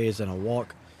 4 Ks, and a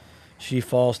walk. She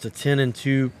falls to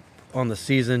 10-2 on the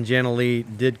season. Jana Lee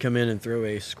did come in and throw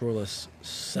a scoreless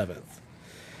 7th.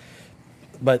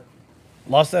 But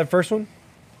lost that first one.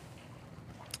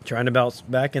 Trying to bounce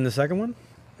back in the second one.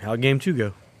 How'd game 2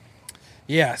 go?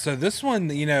 Yeah, so this one,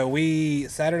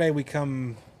 Saturday we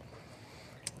came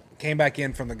back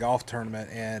in from the golf tournament,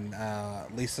 and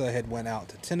Lisa had went out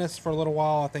to tennis for a little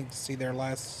while, I think, to see their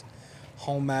last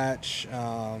home match,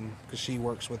 because she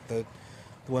works with the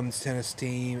women's tennis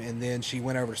team, and then she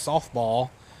went over to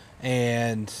softball,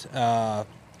 and I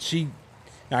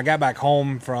got back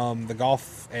home from the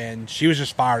golf, and she was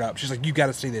just fired up. She's like, "You got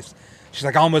to see this." She's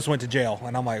like, "I almost went to jail,"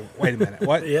 and I'm like, "Wait a minute,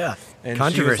 what?" Yeah, and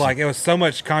controversy. she was like, "It was so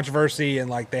much controversy, and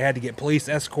like they had to get police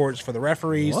escorts for the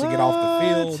referees to get off the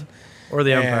field." Or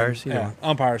the umpires,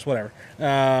 umpires, whatever.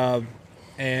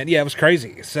 And yeah, it was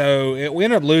crazy. So we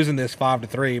ended up losing this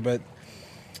 5-3, but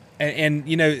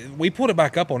we pulled it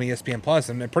back up on ESPN Plus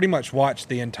and pretty much watched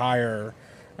the entire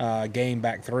game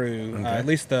back through, at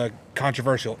least the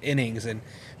controversial innings. And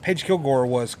Paige Kilgore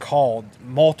was called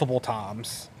multiple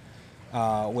times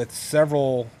with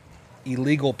several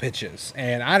illegal pitches,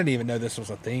 and I didn't even know this was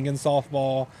a thing in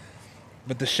softball.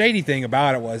 But the shady thing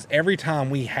about it was every time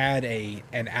we had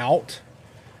an out,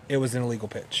 it was an illegal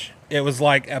pitch. It was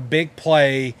like a big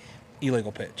play,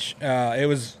 illegal pitch. It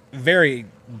was very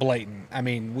blatant. I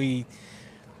mean, it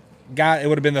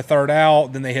would have been the third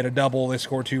out, then they hit a double, they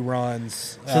scored 2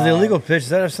 runs. So the illegal pitch, does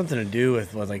that have something to do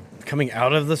with like coming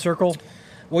out of the circle?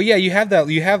 Well, yeah, you have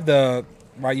the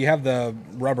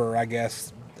rubber, I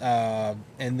guess.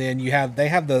 And then they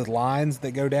have the lines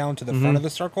that go down to the front of the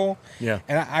circle. Yeah.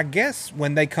 And I guess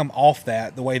when they come off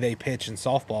that, the way they pitch in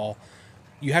softball,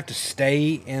 you have to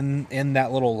stay in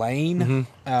that little lane.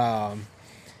 Like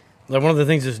one of the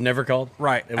things that's never called.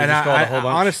 Right. It was just called a whole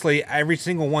bunch. Honestly, every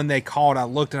single one they called, I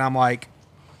looked and I'm like,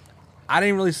 I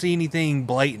didn't really see anything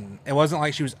blatant. It wasn't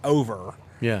like she was over.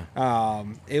 Yeah.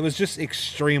 It was just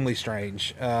extremely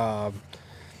strange.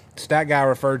 Stat guy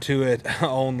referred to it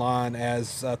online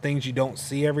as things you don't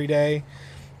see every day.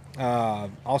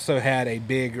 Also had a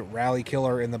big rally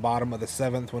killer in the bottom of the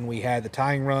 7th when we had the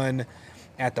tying run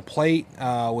at the plate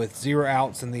with 0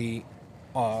 outs in the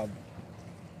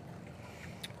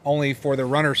only for the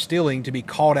runner stealing to be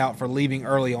called out for leaving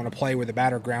early on a play where the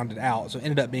batter grounded out. So it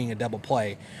ended up being a double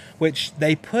play, which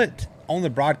they put on the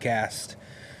broadcast.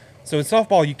 So in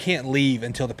softball, you can't leave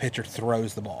until the pitcher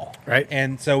throws the ball. Right.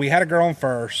 And so we had a girl on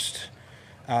first,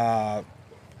 and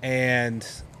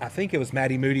I think it was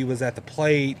Maddie Moody was at the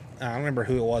plate. I don't remember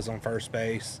who it was on first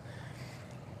base.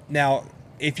 Now,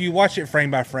 if you watch it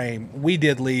frame by frame, we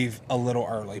did leave a little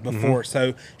early before.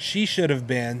 So she should have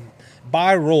been,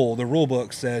 by rule, the rule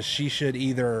book says she should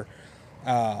either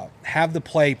have the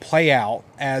play out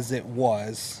as it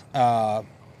was,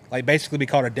 like basically be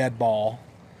called a dead ball,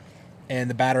 and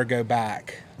the batter go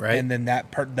back. Right. And then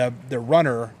the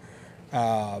runner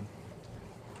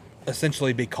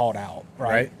essentially be called out.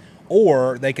 Right.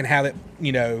 Or they can have it,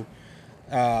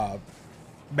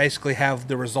 basically have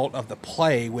the result of the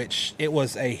play, which it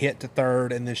was a hit to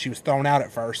third, and then she was thrown out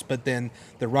at first, but then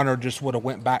the runner just would have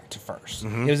went back to first.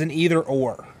 It was an either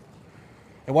or.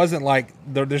 It wasn't like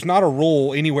there's not a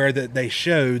rule anywhere that they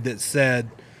showed that said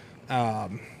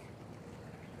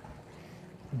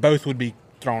both would be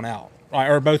thrown out, right,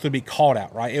 or both would be called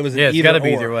out, right? It was an it's either got to be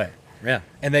or, either way. Yeah,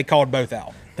 and they called both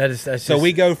out. that's So just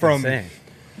we go from insane.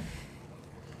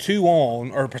 2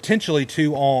 on, or potentially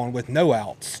 2 on with no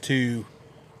outs, to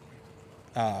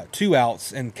 2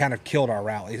 outs, and kind of killed our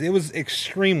rallies. It was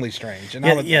extremely strange.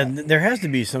 And There has to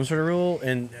be some sort of rule,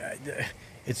 and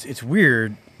it's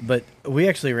weird, but we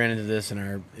actually ran into this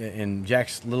in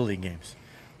Jack's Little League games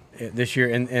this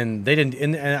year, and they didn't.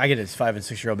 And I get it's 5 and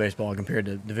 6 year old baseball compared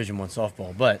to Division I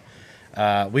softball, but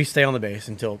we stay on the base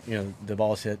until the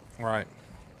ball is hit. right.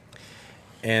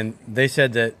 And they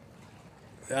said that.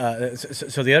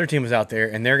 So the other team was out there,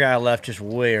 and their guy left just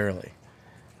way early.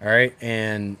 All right,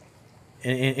 and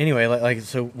anyway,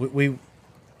 so we we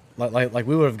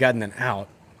would have gotten an out,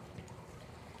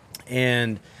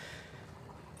 and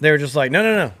they were just like,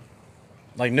 no,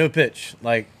 like no pitch,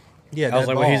 like I was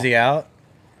like, well, he's the out.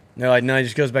 And they're like, no, he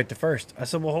just goes back to first. I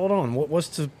said, well, hold on, what's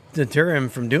to deter him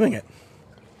from doing it?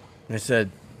 And they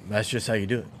said, that's just how you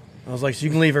do it. I was like, so you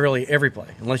can leave early every play,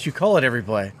 unless you call it every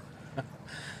play.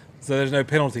 So there's no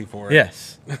penalty for it.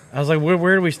 Yes. I was like,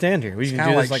 where do we stand here? We can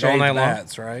do this like all night long.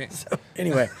 Bats, right? So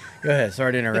anyway, go ahead.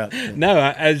 Sorry to interrupt. No,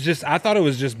 I thought it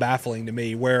was just baffling to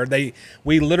me where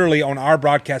we literally on our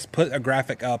broadcast put a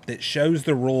graphic up that shows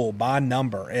the rule by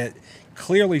number. It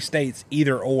clearly states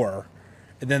either or,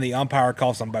 and then the umpire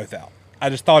calls them both out.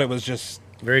 I just thought it was just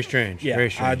Very strange. yeah.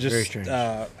 Very strange. very very strange.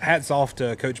 Hats off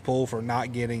to Coach Poole for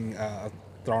not getting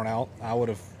thrown out. I would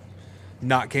have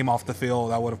not came off the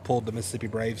field. I would have pulled the Mississippi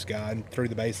Braves guy and threw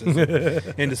the bases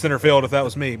into center field if that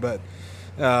was me. But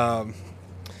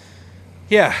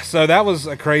yeah, so that was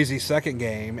a crazy second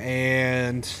game,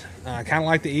 and kind of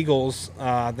like the Eagles,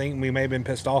 I think we may have been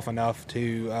pissed off enough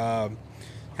to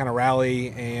kind of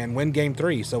rally and win game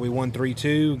 3. So we won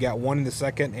 3-2, got 1 in the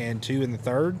second and 2 in the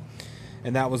third,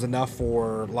 and that was enough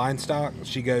for Linestock.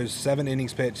 She goes 7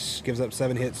 innings pitched, gives up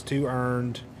 7 hits, 2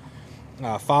 earned,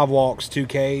 5 walks, 2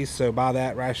 Ks. So by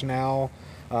that rationale,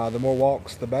 the more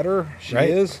walks, the better she Right.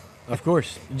 is. Of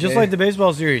course. Just like the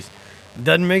baseball series.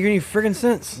 Doesn't make any friggin'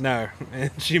 sense. No, and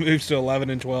she moves to 11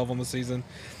 and 12 on the season.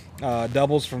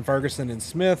 Doubles from Ferguson and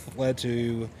Smith led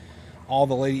to all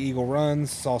the Lady Eagle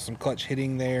runs. Saw some clutch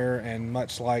hitting there, and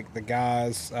much like the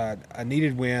guys, a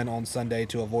needed win on Sunday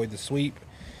to avoid the sweep.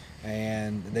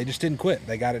 And they just didn't quit.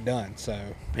 They got it done. So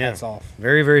hats off.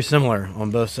 Very, very similar on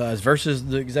both sides versus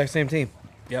the exact same team.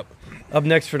 Yep. Up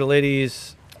next for the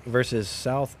ladies versus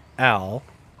South Al.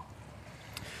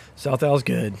 South Al's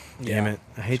good. Damn Yeah. it.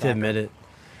 I hate to admit it.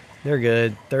 They're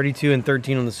good. 32 and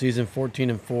 13 on the season,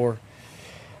 14 and 4.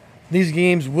 These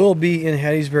games will be in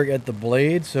Hattiesburg at the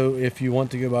Blade, so if you want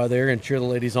to go by there and cheer the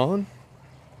ladies on,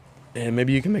 and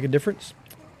maybe you can make a difference.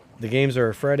 The games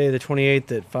are Friday the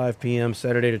 28th at 5 p.m.,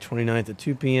 Saturday the 29th at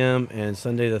 2 p.m., and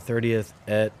Sunday the 30th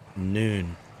at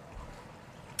noon.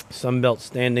 Sunbelt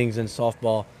standings in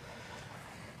softball.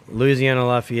 Louisiana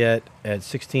Lafayette at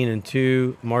 16 and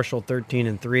 2, Marshall 13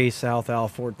 and 3, South Al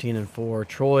 14 and 4,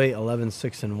 Troy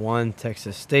 11-6 and 1,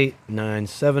 Texas State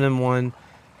 9-7 and 1,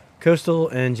 Coastal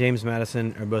and James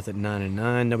Madison are both at 9 and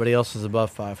 9. Nobody else is above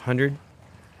 500.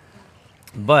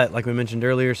 But like we mentioned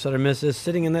earlier, Southern Miss is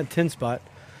sitting in that 10 spot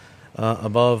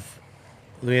above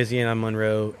Louisiana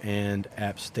Monroe and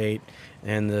App State.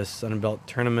 And the Sun Belt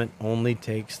tournament only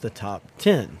takes the top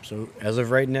 10. So as of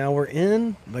right now, we're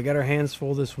in. We got our hands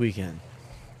full this weekend.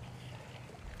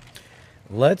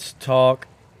 Let's talk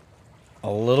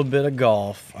a little bit of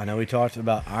golf. I know we talked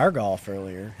about our golf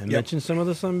earlier and mentioned some of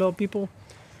the Sun Belt people.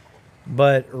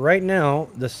 But right now,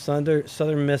 the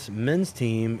Southern Miss men's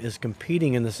team is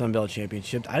competing in the Sun Belt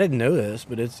Championship. I didn't know this,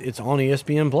 but it's on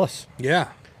ESPN Plus. Yeah.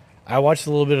 I watched a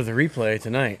little bit of the replay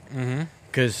tonight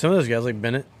because some of those guys, like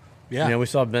Bennett, we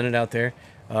saw Bennett out there.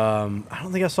 I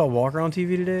don't think I saw Walker on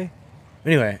TV today.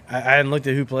 Anyway, I hadn't looked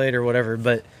at who played or whatever,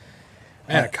 but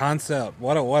Man, a concept.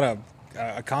 What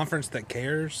a conference that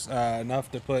cares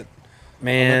enough to put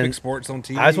Olympic sports on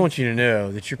TV. I just want you to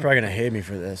know that you're probably going to hate me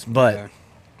for this, but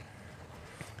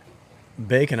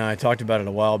Bake and I talked about it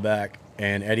a while back,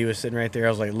 and Eddie was sitting right there. I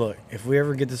was like, look, if we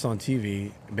ever get this on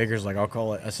TV, Baker's like, I'll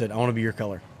call it. I said, I want to be your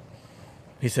color.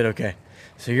 He said, okay.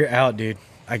 So you're out, dude.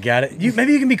 I got it.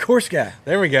 Maybe you can be course guy.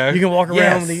 There we go. You can walk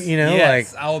around,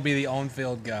 Yes, I will be the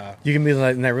on-field guy. You can be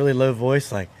like in that really low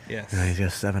voice, like, Yes. He's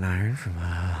got 7 iron from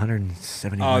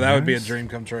 170. Oh, that would be a dream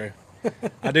come true.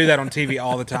 I do that on TV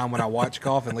all the time when I watch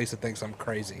golf, and Lisa thinks I'm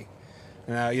crazy.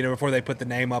 Before they put the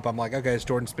name up, I'm like, okay, it's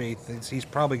Jordan Spieth. He's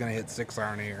probably going to hit 6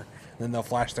 iron here. Then they'll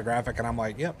flash the graphic, and I'm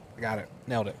like, yep, got it.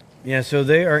 Nailed it. Yeah, so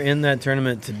they are in that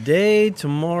tournament today,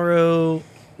 tomorrow,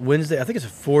 Wednesday. I think it's a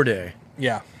 4-day.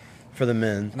 Yeah. For the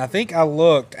men. And I think I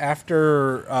looked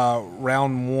after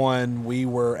round 1, we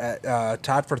were at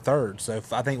tied for third. So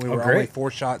I think we were only 4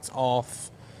 shots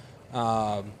off.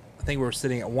 I think we were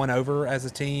sitting at 1 over as a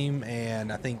team,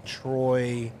 and I think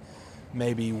Troy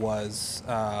maybe was.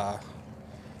 I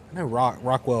know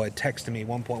Rockwell had texted me at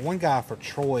one point. One guy for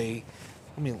Troy.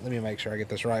 Let me make sure I get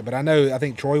this right. But I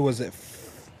think Troy was at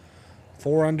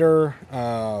 4 under.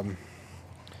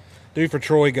 Dude for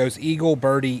Troy goes eagle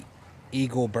birdie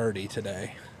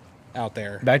today out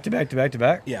there. Back to back to back to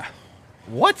back? Yeah.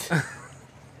 What?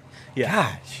 Yeah.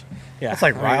 Gosh. Yeah. That's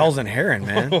like Riles and Heron,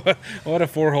 man. What a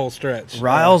 4-hole stretch.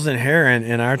 Riles and Heron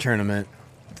in our tournament,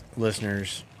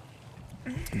 listeners,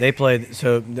 they played,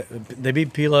 so they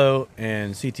beat Pilo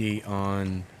and CT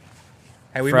on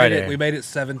Friday. We made it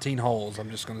 17 holes.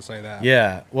 I'm just going to say that.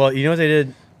 Yeah. Well, you know what they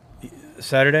did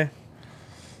Saturday?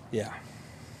 Yeah.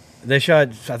 They shot,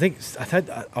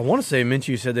 I want to say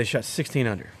Minshew said they shot 16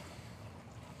 under.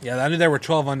 Yeah, I knew they were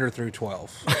 12 under through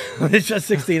 12. They shot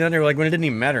 16 under, like when it didn't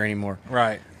even matter anymore.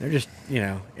 Right. They're just,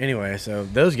 anyway, so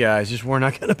those guys just were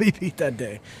not going to be beat that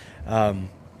day.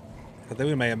 But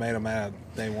they may have made them mad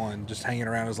day one, just hanging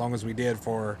around as long as we did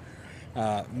for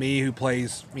me, who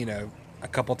plays, a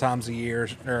couple times a year,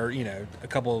 or, a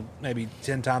couple, maybe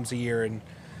 10 times a year, and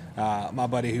my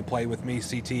buddy who played with me,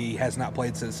 CT, has not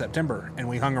played since September, and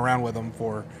we hung around with him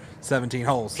for 17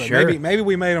 holes. So sure. maybe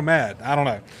we made them mad. I don't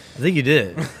know. I think you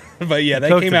did. But yeah, you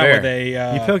they came out with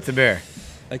a. You poked the bear.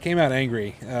 They came out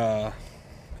angry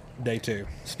day 2.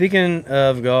 Speaking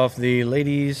of golf, the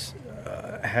ladies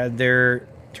had their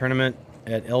tournament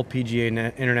at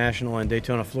LPGA International in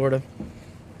Daytona, Florida.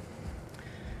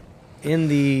 In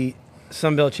the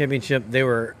Sunbelt Championship, they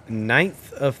were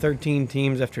 9th of 13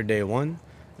 teams after day 1.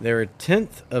 They were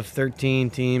 10th of 13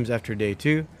 teams after day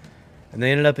 2. And they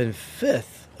ended up in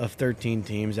 5th of 13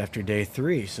 teams after day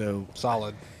 3. So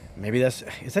solid. Maybe is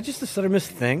that just a Southern Miss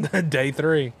thing? Day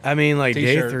 3. I mean, like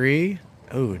T-shirt. day 3.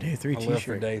 Oh, day 3 I T-shirt. live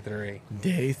for day 3.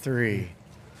 Day 3.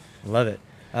 Love it.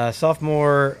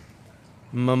 Sophomore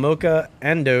Momoka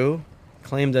Ando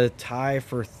claimed a tie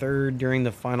for 3rd during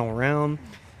the final round.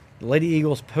 The Lady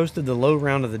Eagles posted the low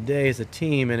round of the day as a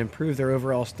team and improved their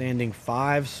overall standing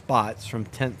 5 spots from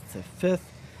 10th to 5th.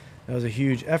 That was a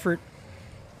huge effort.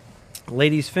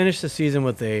 Ladies finished the season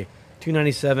with a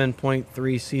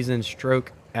 297.3 season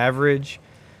stroke average,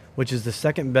 which is the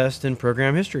 2nd best in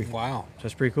program history. Wow. So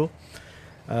that's pretty cool.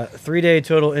 3-day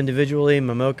total individually,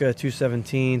 Momoka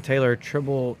 217, Taylor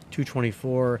Tribble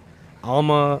 224,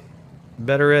 Alma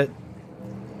Bederet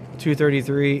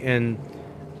 233, and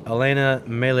Elena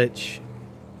Malic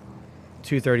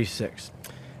 236.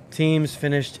 Teams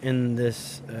finished in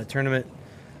this tournament.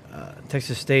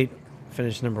 Texas State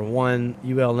finished number 1,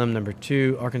 ULM number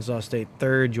 2, Arkansas State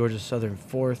 3rd, Georgia Southern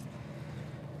 4th.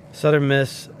 Southern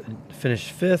Miss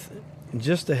finished 5th,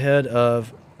 just ahead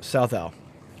of South Al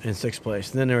in 6th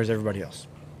place. And then there was everybody else.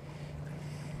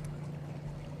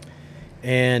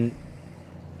 And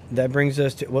that brings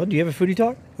us to, well, do you have a foodie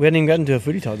talk? We hadn't even gotten to a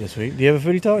foodie talk this week. Do you have a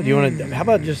foodie talk? Do you want to, how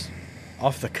about just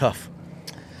off the cuff?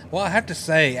 Well, I have to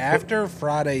say, after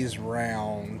Friday's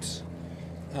round,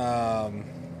 my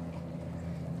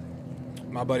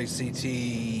buddy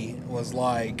CT was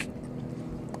like,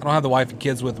 I don't have the wife and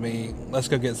kids with me. Let's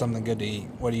go get something good to eat.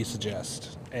 What do you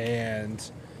suggest? And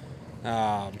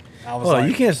I was Well, like,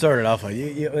 you can't start it off like,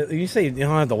 you say you don't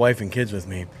have the wife and kids with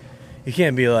me. You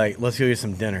can't be like, let's go get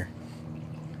some dinner.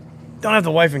 Don't have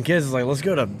the wife and kids. It's like, let's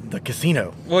go to the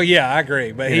casino. well, yeah, I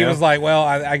agree. But he was like, well,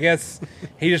 I guess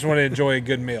he just wanted to enjoy a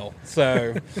good meal.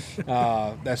 So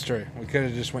that's true. We could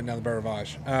have just went down the Bear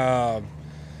Ravage.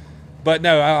 But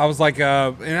no, I was like,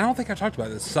 and I don't think I talked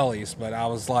about this, Sully's, but I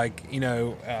was like, if you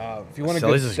want a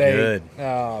Sully's good is steak,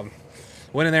 good.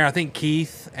 went in there. I think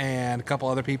Keith and a couple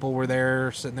other people were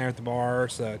there, sitting there at the bar.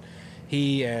 So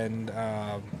he and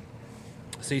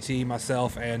CT,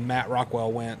 myself, and Matt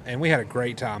Rockwell went, and we had a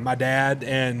great time. My dad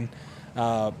and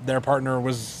their partner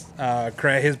was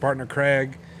Craig. His partner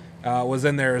Craig was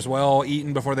in there as well,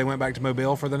 eating before they went back to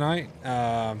Mobile for the night.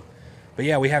 But But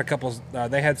yeah, we had a couple.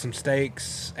 They had some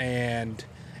steaks and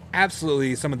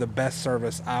absolutely some of the best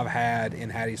service I've had in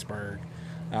Hattiesburg.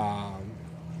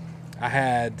 I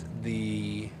had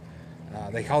they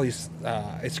call these.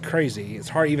 It's crazy. It's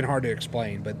hard to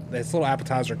explain. But this little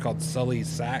appetizer called Sully's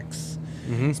Sacks.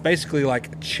 It's basically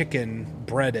like chicken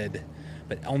breaded,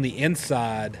 but on the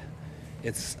inside,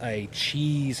 it's a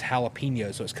cheese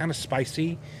jalapeno. So it's kind of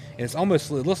spicy, and it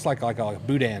looks like a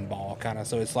boudin ball kind of.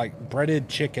 So it's like breaded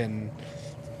chicken.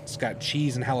 It's got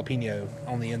cheese and jalapeno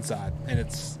on the inside, and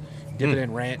it's dip it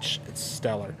in ranch. It's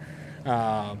stellar.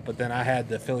 But then I had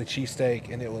the Philly cheesesteak,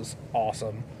 and it was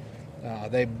awesome.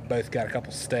 They both got a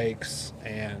couple steaks,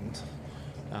 and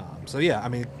so yeah, I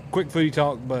mean, quick foodie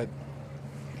talk, but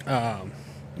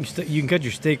You can cut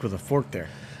your steak with a fork there.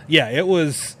 yeah, it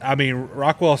was. I mean,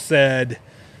 Rockwell said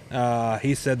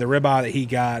he said the ribeye that he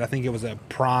got, I think it was a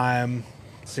prime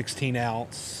 16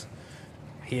 ounce.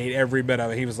 He ate every bit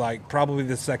of it. He was like probably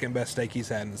the second best steak he's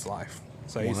had in his life.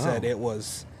 So he said it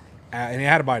was, and he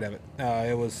had a bite of it.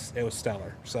 It was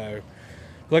stellar. So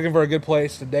looking for a good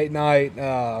place to date night.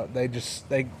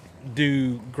 They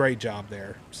do great job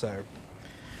there. So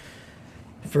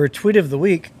For a tweet of the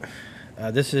week,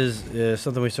 this is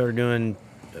something we started doing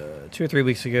 2 or 3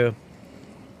 weeks ago.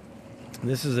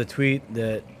 This is a tweet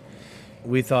that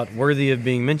we thought worthy of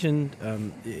being mentioned.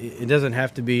 It doesn't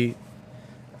have to be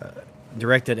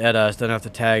directed at us, doesn't have to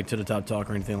tag to the Top Talk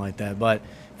or anything like that. But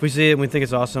if we see it and we think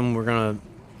it's awesome, we're going to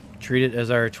treat it as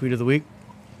our tweet of the week.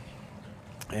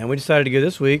 And we decided to go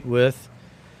this week with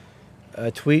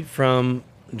a tweet from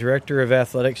Director of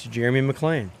Athletics Jeremy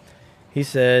McClain. He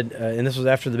said, and this was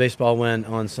after the baseball win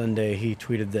on Sunday, he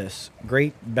tweeted this: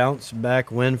 "Great bounce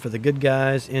back win for the good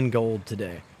guys in gold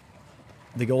today.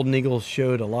 The Golden Eagles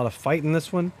showed a lot of fight in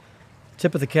this one.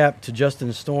 Tip of the cap to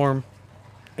Justin Storm.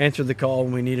 Answered the call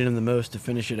when we needed him the most to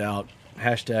finish it out.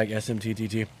 Hashtag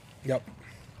SMTTT." Yep.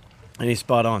 And he's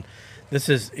spot on. This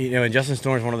is, and Justin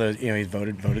Storm's one of those, he's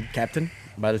voted captain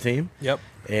by the team. Yep.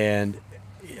 And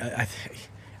I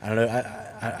don't know,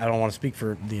 I don't want to speak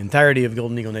for the entirety of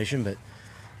Golden Eagle Nation, but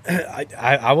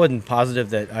I wasn't positive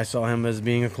that I saw him as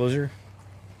being a closer.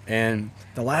 And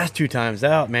the last 2 times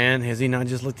out, man, has he not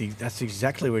just looked? That's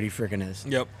exactly what he freaking is.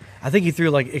 Yep. I think he threw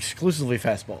like exclusively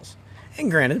fastballs. And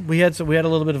granted, we had a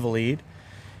little bit of a lead,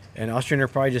 and Ostrander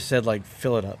probably just said like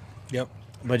fill it up. Yep.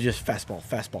 But just fastball,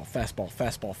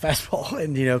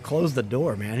 and close the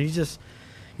door, man. He's just,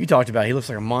 you talked about it, he looks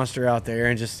like a monster out there,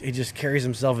 and he just carries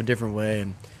himself a different way.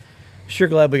 And sure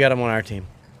glad we got him on our team.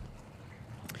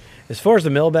 As far as the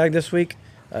mailbag this week,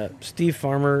 Steve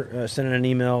Farmer sent in an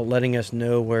email letting us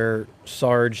know where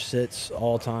Sarge sits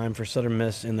all time for Southern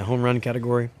Miss in the home run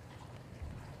category.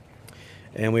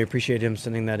 And we appreciate him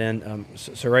sending that in.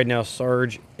 So right now,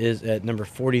 Sarge is at number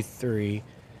 43.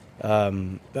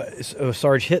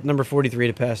 Sarge hit number 43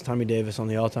 to pass Tommy Davis on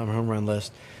the all-time home run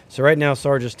list. So right now,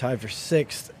 Sarge is tied for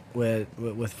 6th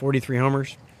with 43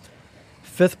 homers.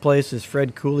 5th place is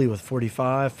Fred Cooley with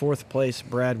 45. 4th place,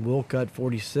 Brad Wilcutt,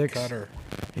 46. Cutter.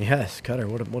 Yes, Cutter.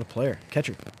 What a player.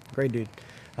 Catcher. Great dude.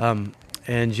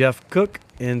 And Jeff Cook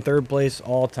in 3rd place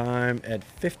all-time at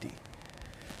 50.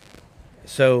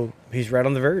 So he's right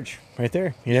on the verge, right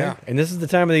there. Yeah. And this is the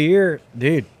time of the year,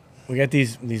 dude. We got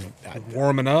these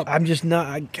Warming up. I'm just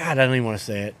not. God, I don't even want to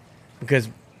say it because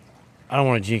I don't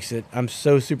want to jinx it. I'm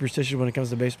so superstitious when it comes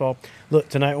to baseball. Look,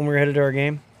 tonight when we were headed to our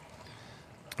game,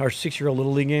 our 6-year-old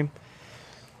little league game,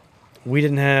 we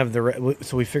didn't have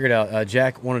so we figured out.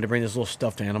 Jack wanted to bring this little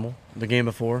stuffed animal the game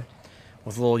before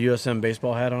with a little USM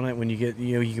baseball hat on it. When you get,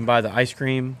 you can buy the ice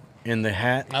cream and the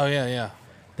hat. Oh yeah.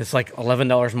 It's like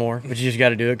 $11 more, but you just got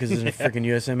to do it because it's a freaking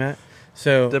USM hat.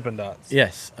 So Dippin' Dots.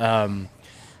 Yes.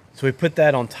 So we put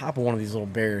that on top of one of these little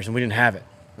bears, and we didn't have it.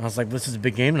 And I was like, this is a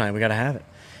big game tonight. We got to have it.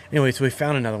 Anyway, so we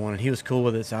found another one, and he was cool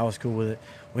with it, so I was cool with it.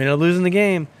 We ended up losing the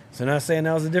game, so not saying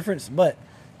that was the difference. But,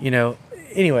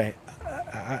 anyway,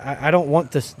 I don't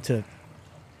want this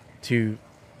to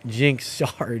jinx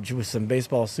Sarge with some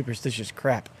baseball superstitious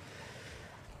crap.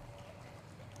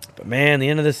 But, man, the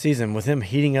end of this season, with him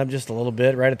heating up just a little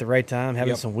bit right at the right time,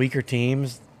 having some weaker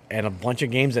teams and a bunch of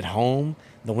games at home,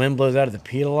 the wind blows out of the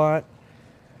Pete a lot.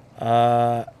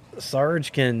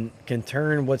 Sarge can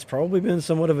turn what's probably been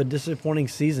somewhat of a disappointing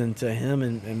season to him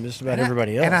and just about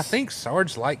everybody else. And I think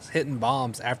Sarge likes hitting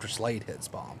bombs after Slade hits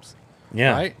bombs.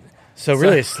 Yeah. Right? So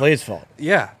really, it's Slade's fault.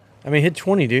 Yeah. I mean, hit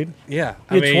 20, dude. Yeah.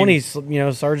 He hit 20,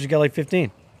 Sarge has got like 15.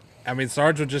 I mean,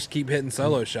 Sarge would just keep hitting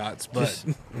solo shots, but Just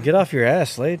get off your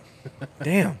ass, Slade.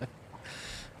 Damn.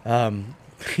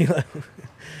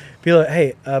 Pila,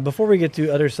 hey, before we get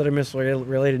to other Southern Miss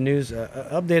related news,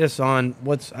 update us on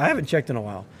I haven't checked in a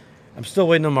while. I'm still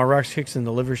waiting on my Rocks, Kicks, and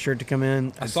Deliver shirt to come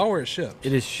in. I saw where it shipped.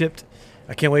 It is shipped.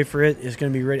 I can't wait for it. It's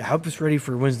going to be ready. I hope it's ready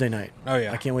for Wednesday night. Oh,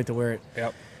 yeah. I can't wait to wear it.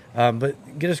 Yep.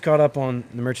 But get us caught up on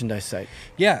the merchandise site.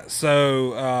 Yeah,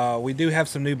 so we do have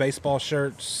some new baseball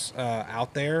shirts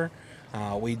out there.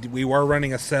 We were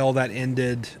running a sale that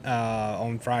ended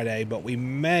on Friday, but we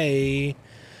may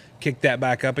kick that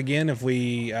back up again if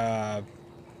we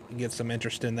get some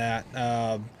interest in that.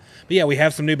 But yeah, we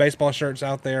have some new baseball shirts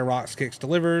out there. Rocks, Kicks,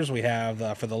 Delivers. We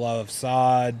have For the Love of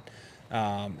Sod.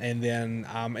 And then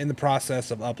I'm in the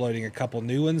process of uploading a couple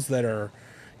new ones that are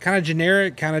kind of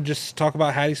generic, kind of just talk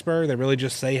about Hattiesburg. They really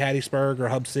just say Hattiesburg or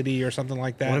Hub City or something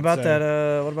like that. What about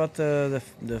that? What about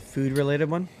the food related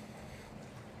one?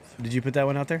 Did you put that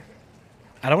one out there?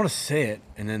 I don't want to say it,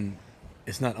 and then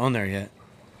it's not on there yet.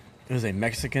 It was a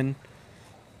Mexican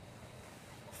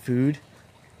food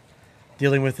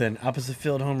dealing with an opposite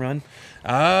field home run.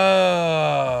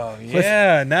 Oh,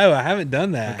 yeah. No, I haven't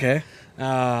done that. Okay.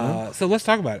 So let's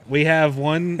talk about it. We have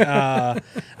one. I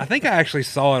think I actually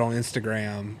saw it on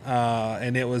Instagram,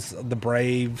 and it was the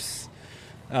Braves.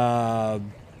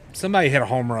 Somebody hit a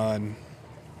home run,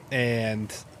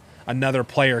 and another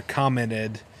player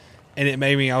commented, and it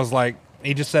made me. I was like,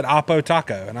 he just said "Oppo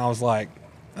Taco," and I was like,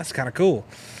 that's kind of cool.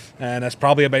 And that's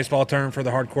probably a baseball term for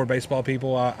the hardcore baseball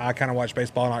people. I kind of watch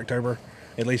baseball in October,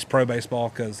 at least pro baseball,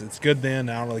 because it's good then.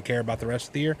 I don't really care about the rest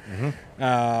of the year.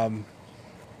 Mm-hmm.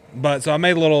 But so I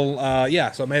made a little,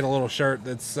 so I made a little shirt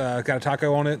that's got a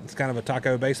taco on it. It's kind of a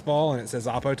taco baseball, and it says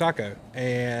Oppo Taco.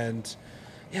 And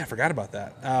yeah, I forgot about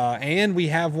that. And we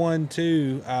have one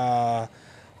too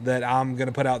that I'm going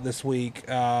to put out this week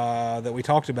that we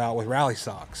talked about with Rally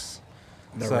Socks.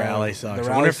 The Rally Socks.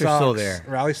 The I wonder if they're still there.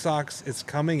 Rally Socks, it's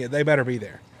coming. They better be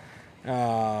there.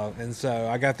 And so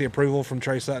I got the approval from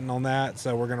Trey Sutton on that,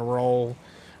 so we're going to roll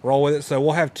with it. So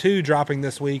we'll have 2 dropping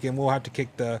this week, and we'll have to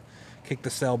kick the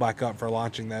sale back up for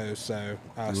launching those. So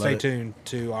stay tuned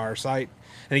to our site.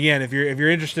 And again, if you're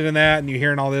interested in that and you're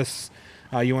hearing all this,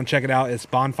 you want to check it out. It's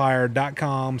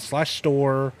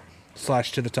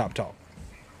bonfire.com/store/to-the-top-talk.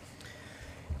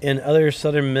 In other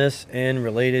Southern Miss and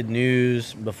related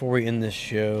news, before we end this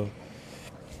show,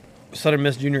 Southern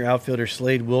Miss junior outfielder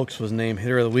Slade Wilkes was named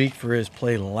Hitter of the Week for his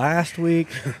play last week.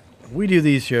 We do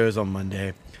these shows on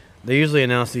Monday. They usually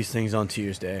announce these things on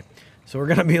Tuesday. So we're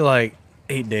going to be like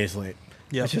 8 days late.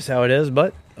 Yep. That's just how it is,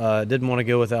 but didn't want to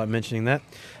go without mentioning that.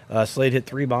 Slade hit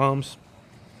 3 bombs,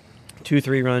 2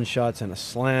 3-run shots, and a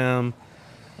slam.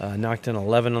 Knocked in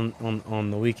 11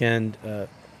 on the weekend.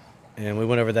 And we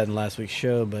went over that in last week's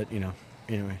show, but,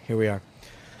 anyway, here we are.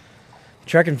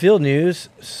 Track and field news,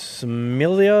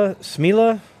 Smila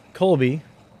Colby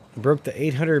broke the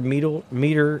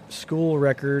 800-meter school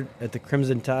record at the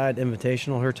Crimson Tide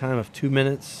Invitational. Her time of 2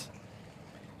 minutes,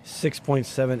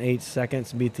 6.78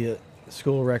 seconds, beat the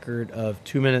school record of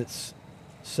 2 minutes,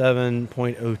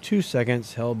 7.02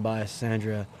 seconds, held by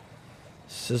Sandra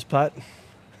Sispot.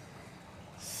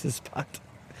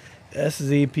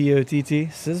 S-Z-P-O-T-T.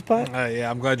 Sispot?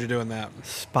 Yeah, I'm glad you're doing that.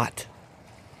 Spot.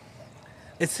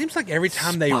 It seems like every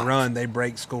time they run, they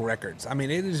break school records. I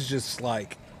mean, it is just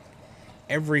like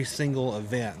every single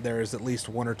event, there is at least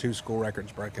 1 or 2 school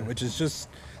records broken, which is just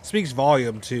speaks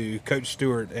volume to Coach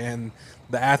Stewart and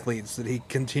the athletes that he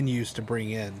continues to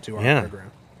bring in to our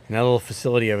program. And that little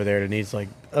facility over there that needs like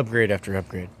upgrade after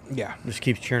upgrade. Yeah. Just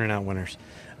keeps churning out winners.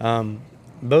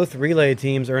 Both relay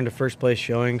teams earned a first place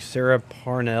showing. Sarah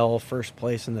Parnell, first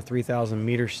place in the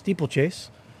 3,000-meter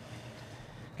steeplechase.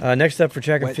 Next up for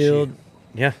track and field.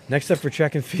 Next up for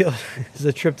track and field is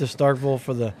a trip to Starkville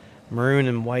for the Maroon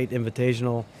and White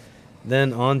Invitational.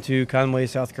 Then on to Conway,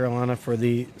 South Carolina for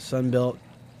the Sun Belt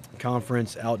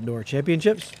Conference Outdoor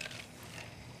Championships.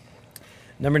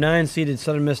 Number 9 seeded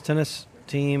Southern Miss tennis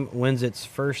team wins its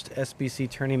first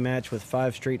SBC tourney match with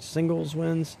 5 straight singles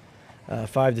wins,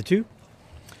 5-2.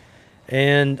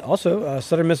 And also,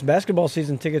 Southern Miss basketball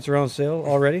season tickets are on sale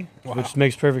already, which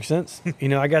makes perfect sense.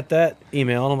 I got that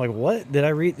email, and I'm like, what? Did I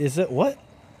read? Is it what?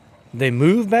 They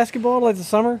move basketball like the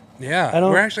summer? Yeah.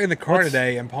 We're actually in the car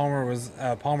today, and Palmer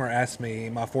asked me,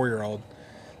 my 4-year-old,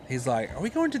 he's like, are we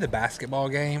going to the basketball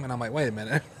game? And I'm like, wait a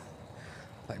minute.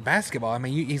 Like, basketball? I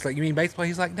mean, he's like, you mean baseball?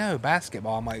 He's like, no,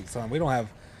 basketball. I'm like, son, we don't have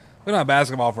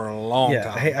basketball for a long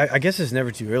time. Hey, I guess it's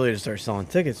never too early to start selling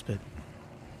tickets, but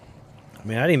I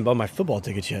mean, I didn't even buy my football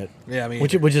tickets yet. Yeah, I mean,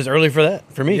 which is early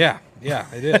for me. Yeah,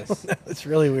 it is. It's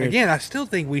really weird. Again, I still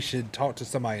think we should talk to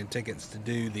somebody in tickets to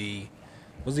do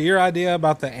was it your idea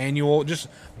about the annual, just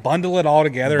bundle it all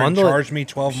together and charge me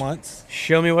 12 months?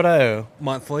 Show me what I owe.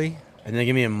 Monthly. And then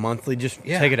give me a monthly,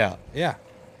 take it out. Yeah.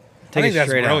 Take I think it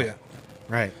straight that's brilliant. Out.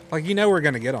 Right. Like, we're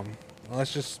going to get them.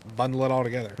 let's just bundle it all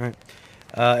together. All right.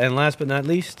 And last but not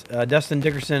least, Dustin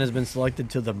Dickerson has been selected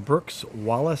to the Brooks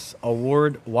Wallace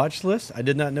Award watch list. I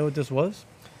did not know what this was,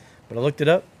 but I looked it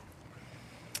up.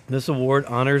 This award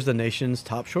honors the nation's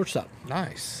top shortstop.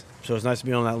 Nice. So it's nice to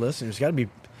be on that list. And there's got to be,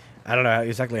 I don't know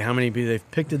exactly how many people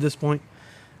they've picked at this point.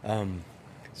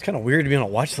 It's kind of weird to be on a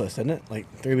watch list, isn't it? Like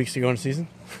 3 weeks to go in the season.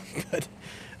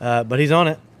 But he's on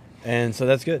it, and so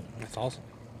that's good. That's awesome.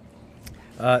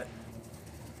 Tell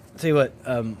you what,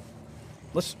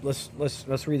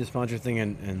 let's read the sponsor thing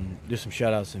and do some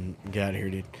shout outs and get out of here,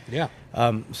 dude. Yeah.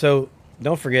 So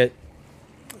don't forget,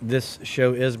 this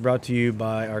show is brought to you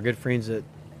by our good friends at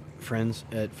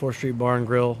 4th Street Bar and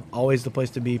Grill. Always the place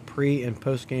to be pre and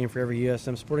post game for every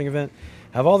USM sporting event.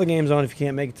 Have all the games on if you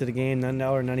can't make it to the game.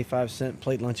 $9.95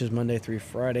 plate lunches Monday through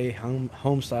Friday.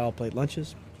 Home style plate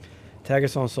lunches. Tag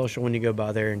us on social when you go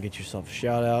by there and get yourself a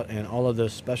shout out. And all of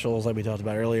those specials like we talked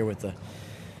about earlier with the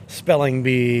spelling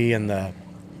bee and the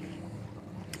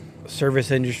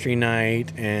service industry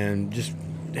night and just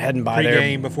heading by there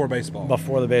Pre-game before baseball.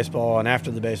 before the baseball and after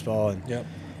the baseball. And Yep.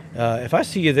 if I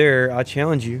see you there, I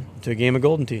challenge you to a game of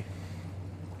Golden Tee.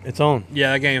 It's on.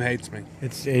 Yeah, that game hates me.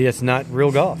 It's not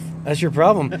real golf. That's your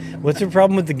problem. What's your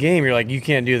problem with the game? You're like, you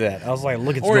can't do that. I was like,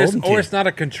 look, it's Golden Tee. Or it's not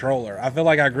a controller. I feel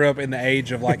like I grew up in the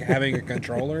age of like having a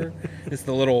controller. It's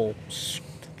the little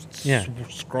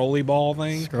scrolly ball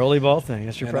thing. Scrolly ball thing.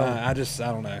 That's your And problem. I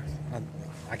don't know.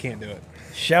 I can't do it.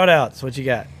 Shout outs. What you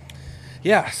got?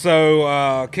 Yeah,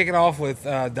 so kicking off with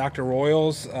Dr.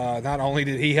 Royals. Not only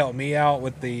did he help me out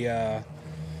with the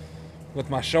with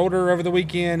my shoulder over the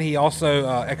weekend, he also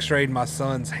x-rayed my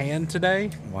son's hand today.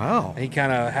 Wow. He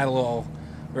kind of had a little.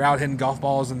 We're out hitting golf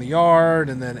balls in the yard,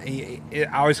 and then I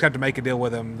always have to make a deal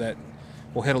with him that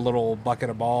we'll hit a little bucket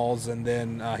of balls, and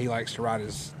then he likes to ride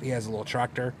he has a little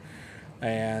tractor,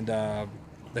 and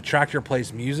the tractor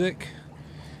plays music,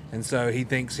 and so he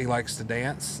thinks he likes to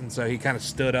dance, and so he kind of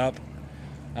stood up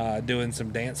doing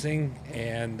some dancing,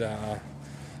 and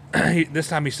this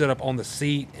time he stood up on the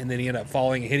seat, and then he ended up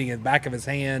falling and hitting the back of his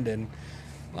hand and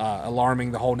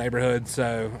alarming the whole neighborhood.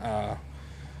 So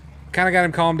kind of got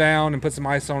him calmed down and put some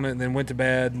ice on it, and then went to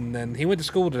bed. And then he went to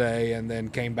school today, and then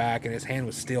came back, and his hand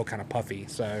was still kind of puffy.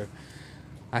 So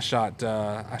I shot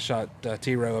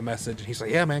T-Row a message, and he's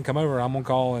like, "Yeah, man, come over. I'm on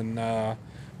call, and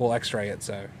we'll X-ray it."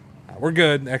 So we're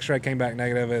good. The X-ray came back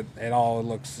negative. It all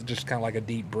looks just kind of like a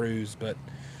deep bruise, but.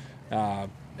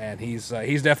 And he's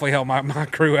definitely helped my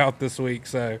crew out this week,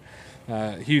 so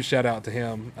huge shout out to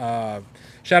him.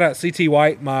 Shout out CT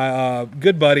White, my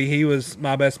good buddy. He was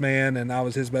my best man, and I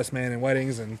was his best man in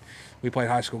weddings, and we played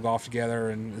high school golf together,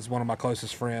 and is one of my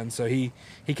closest friends. So he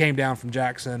came down from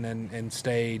Jackson and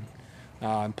stayed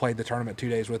and played the tournament 2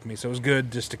 days with me. So it was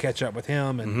good just to catch up with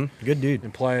him and good dude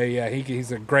and play. Yeah,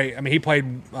 he's a great. I mean, he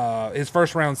played his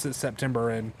first round since September,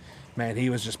 and man, he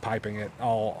was just piping it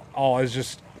all. Is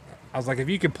just. I was like, if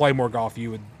you could play more golf,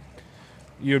 you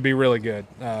would be really good.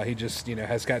 He just,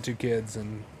 has got 2 kids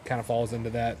and kind of falls into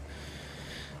that.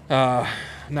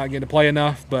 Not getting to play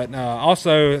enough, but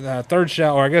also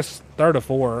third of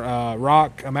 4.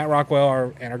 Matt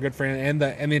Rockwell, and our good friend,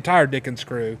 and the entire Dickens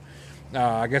crew.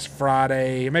 I guess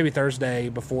Friday, maybe Thursday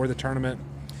before the tournament,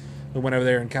 we went over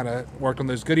there and kind of worked on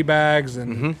those goodie bags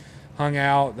and hung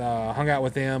out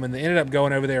with them, and they ended up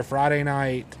going over there Friday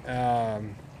night.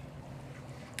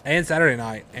 And Saturday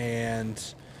night, and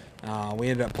we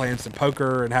ended up playing some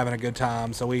poker and having a good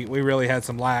time. So we really had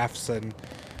some laughs and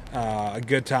a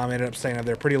good time. Ended up staying up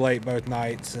there pretty late both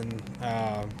nights, and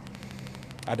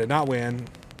I did not win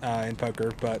in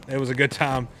poker, but it was a good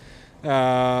time. It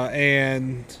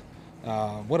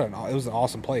was an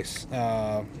awesome place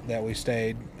that we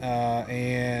stayed.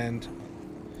 And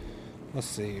let's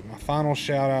see, my final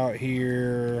shout out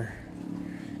here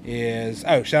is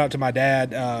shout out to my dad,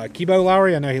 Kibo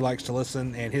Lowry. I know he likes to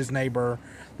listen, and his neighbor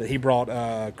that he brought,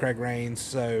 Craig Rains.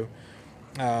 So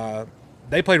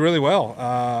they played really well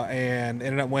and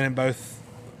ended up winning both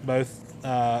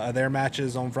of their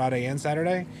matches on Friday and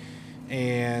Saturday,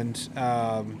 and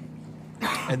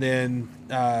then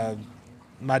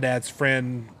my dad's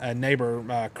friend,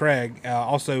 neighbor, Craig,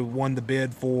 also won the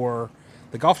bid for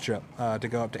the golf trip to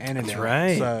go up to Annandale. That's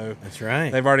right. So that's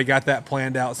right. They've already got that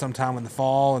planned out sometime in the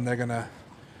fall, and they're going to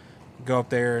go up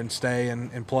there and stay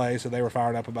and play. So they were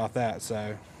fired up about that.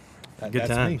 So good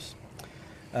that's times.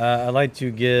 I'd like to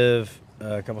give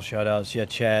a couple shout outs. Yeah,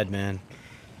 Chad, man.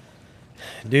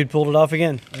 Dude pulled it off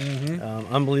again.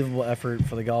 Unbelievable effort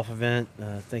for the golf event.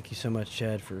 Thank you so much,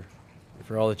 Chad, for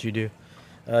all that you do.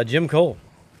 Jim Cole.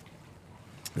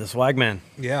 The swag man.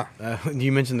 Yeah.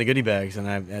 You mentioned the goodie bags,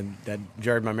 and that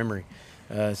jarred my memory.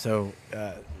 So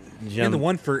And the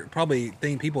one for probably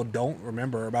thing people don't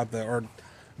remember about that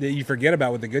you forget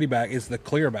about with the goodie bag is the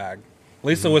clear bag.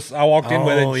 Lisa I walked in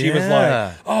with it, and she was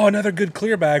like, "Oh, another good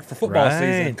clear bag for football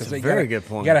season." Because very good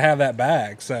point. You got to have that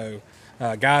bag. So,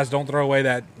 guys, don't throw away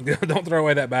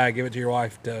that bag. Give it to your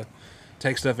wife to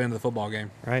take stuff into the football game.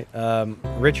 Right.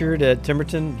 Richard at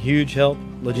Timberton, huge help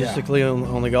logistically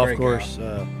on the golf Great course.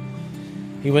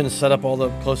 He went and set up all the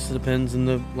close to the pins and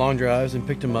the long drives and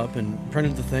picked them up and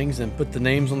printed the things and put the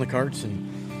names on the carts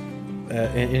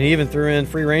and he even threw in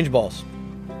free range balls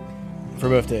for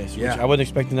both days, which I wasn't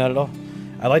expecting that at all.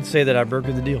 I like to say that I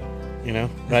brokered the deal,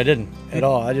 but I didn't at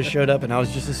all. I just showed up and I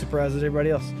was just as surprised as everybody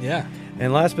else. Yeah.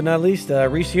 And last but not least,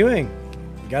 Reese Ewing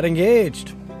got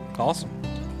engaged. Awesome.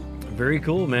 Very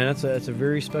cool, man. It's a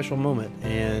very special moment,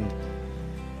 and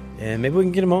maybe we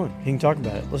can get him on. He can talk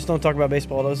about it. Let's don't talk about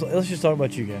baseball. Let's just talk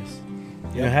about you guys.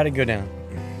 How'd it go down?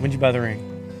 When'd you buy the ring?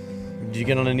 Did you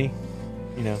get on a knee?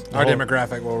 Our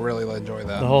demographic will really enjoy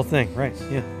that. The whole thing, right?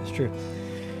 Yeah, it's true. Do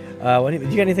you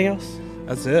got anything else?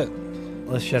 That's it.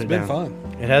 Let's shut it down. It's been fun.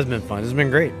 It has been fun. It's been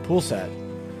great. Poolside.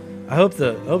 I hope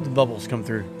the bubbles come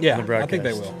through. Yeah, the broadcast. I think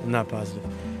they will. I'm not positive,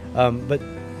 but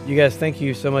you guys, thank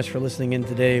you so much for listening in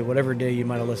today. Whatever day you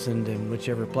might have listened, and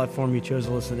whichever platform you chose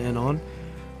to listen in on.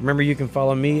 Remember, you can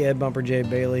follow me, Ed Bumper J.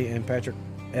 Bailey, and Patrick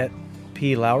at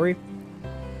P. Lowry.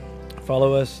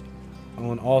 Follow us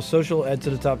on all social, Ed to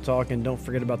the Top Talk, and don't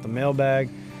forget about the mailbag,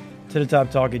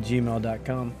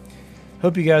 tothetoptalk@gmail.com.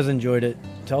 Hope you guys enjoyed it.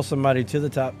 Tell somebody to the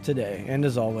top today. And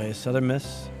as always, Southern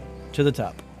Miss, to the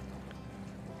top.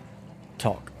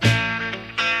 Talk.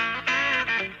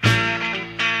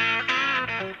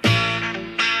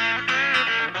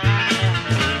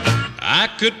 I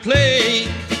could play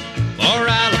for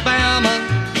Alabama,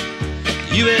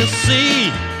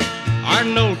 USC, or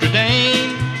Notre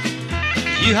Dame.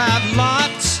 You have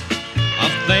lots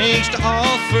of things to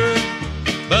offer,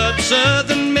 but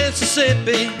Southern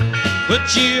Mississippi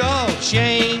put you all to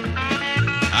shame.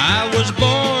 I was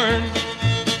born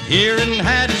here in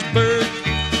Hattiesburg,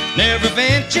 never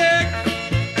ventured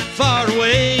far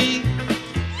away.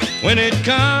 When it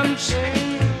comes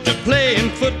to playing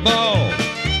football,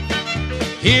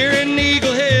 here in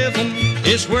Eagle Heaven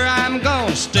is where I'm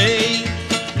gonna stay.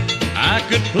 I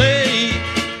could play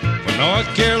for North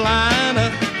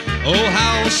Carolina,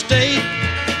 Ohio State,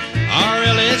 or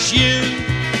LSU.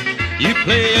 You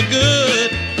play a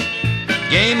good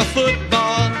game of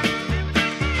football,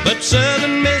 but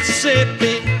Southern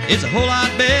Mississippi is a whole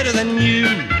lot better than you.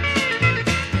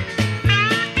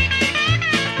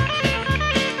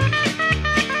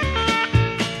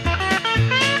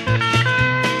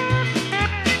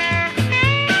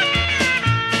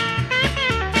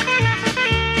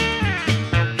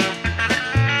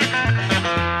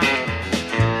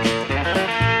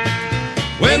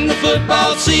 When the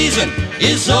football season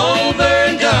is over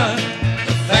and done,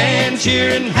 the fans here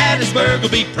in Hattiesburg will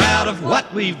be proud of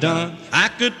what we've done. I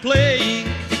could play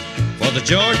for the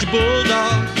Georgia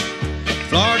Bulldogs,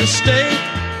 Florida State,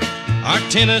 or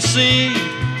Tennessee,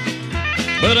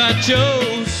 but I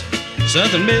chose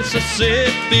Southern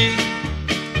Mississippi,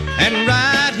 and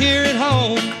right here at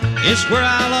home is where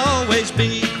I'll always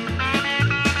be.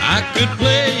 I could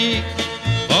play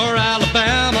for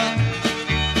Alabama,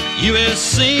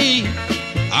 USC,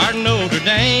 or Notre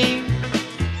Dame.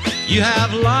 You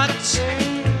have lots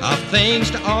of things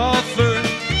to offer,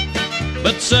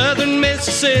 but Southern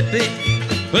Mississippi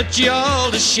put you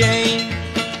all to shame.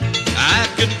 I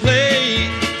could play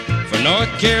for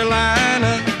North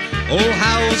Carolina,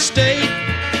 Ohio State,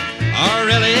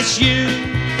 or LSU.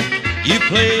 You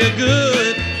play a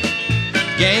good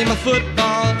game of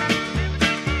football,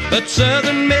 but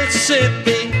Southern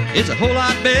Mississippi is a whole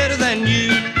lot better than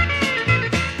you.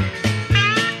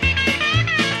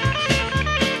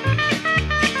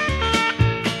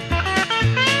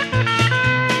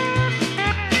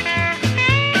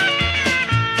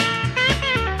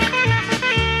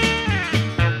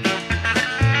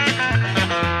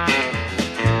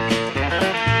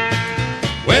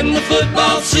 When the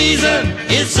football season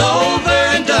is over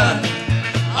and done,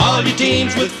 all your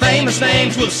teams with famous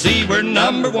names will see we're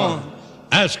number one.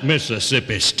 Ask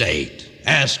Mississippi State.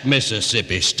 Ask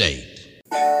Mississippi State.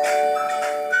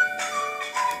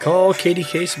 Call Katie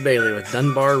Case Bailey with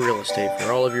Dunbar Real Estate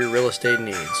for all of your real estate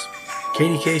needs.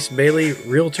 Katie Case Bailey,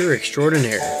 Realtor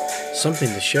Extraordinaire. Something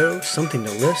to show, something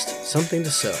to list, something to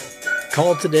sell.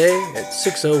 Call today at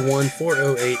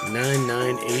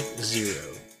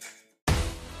 601-408-9980.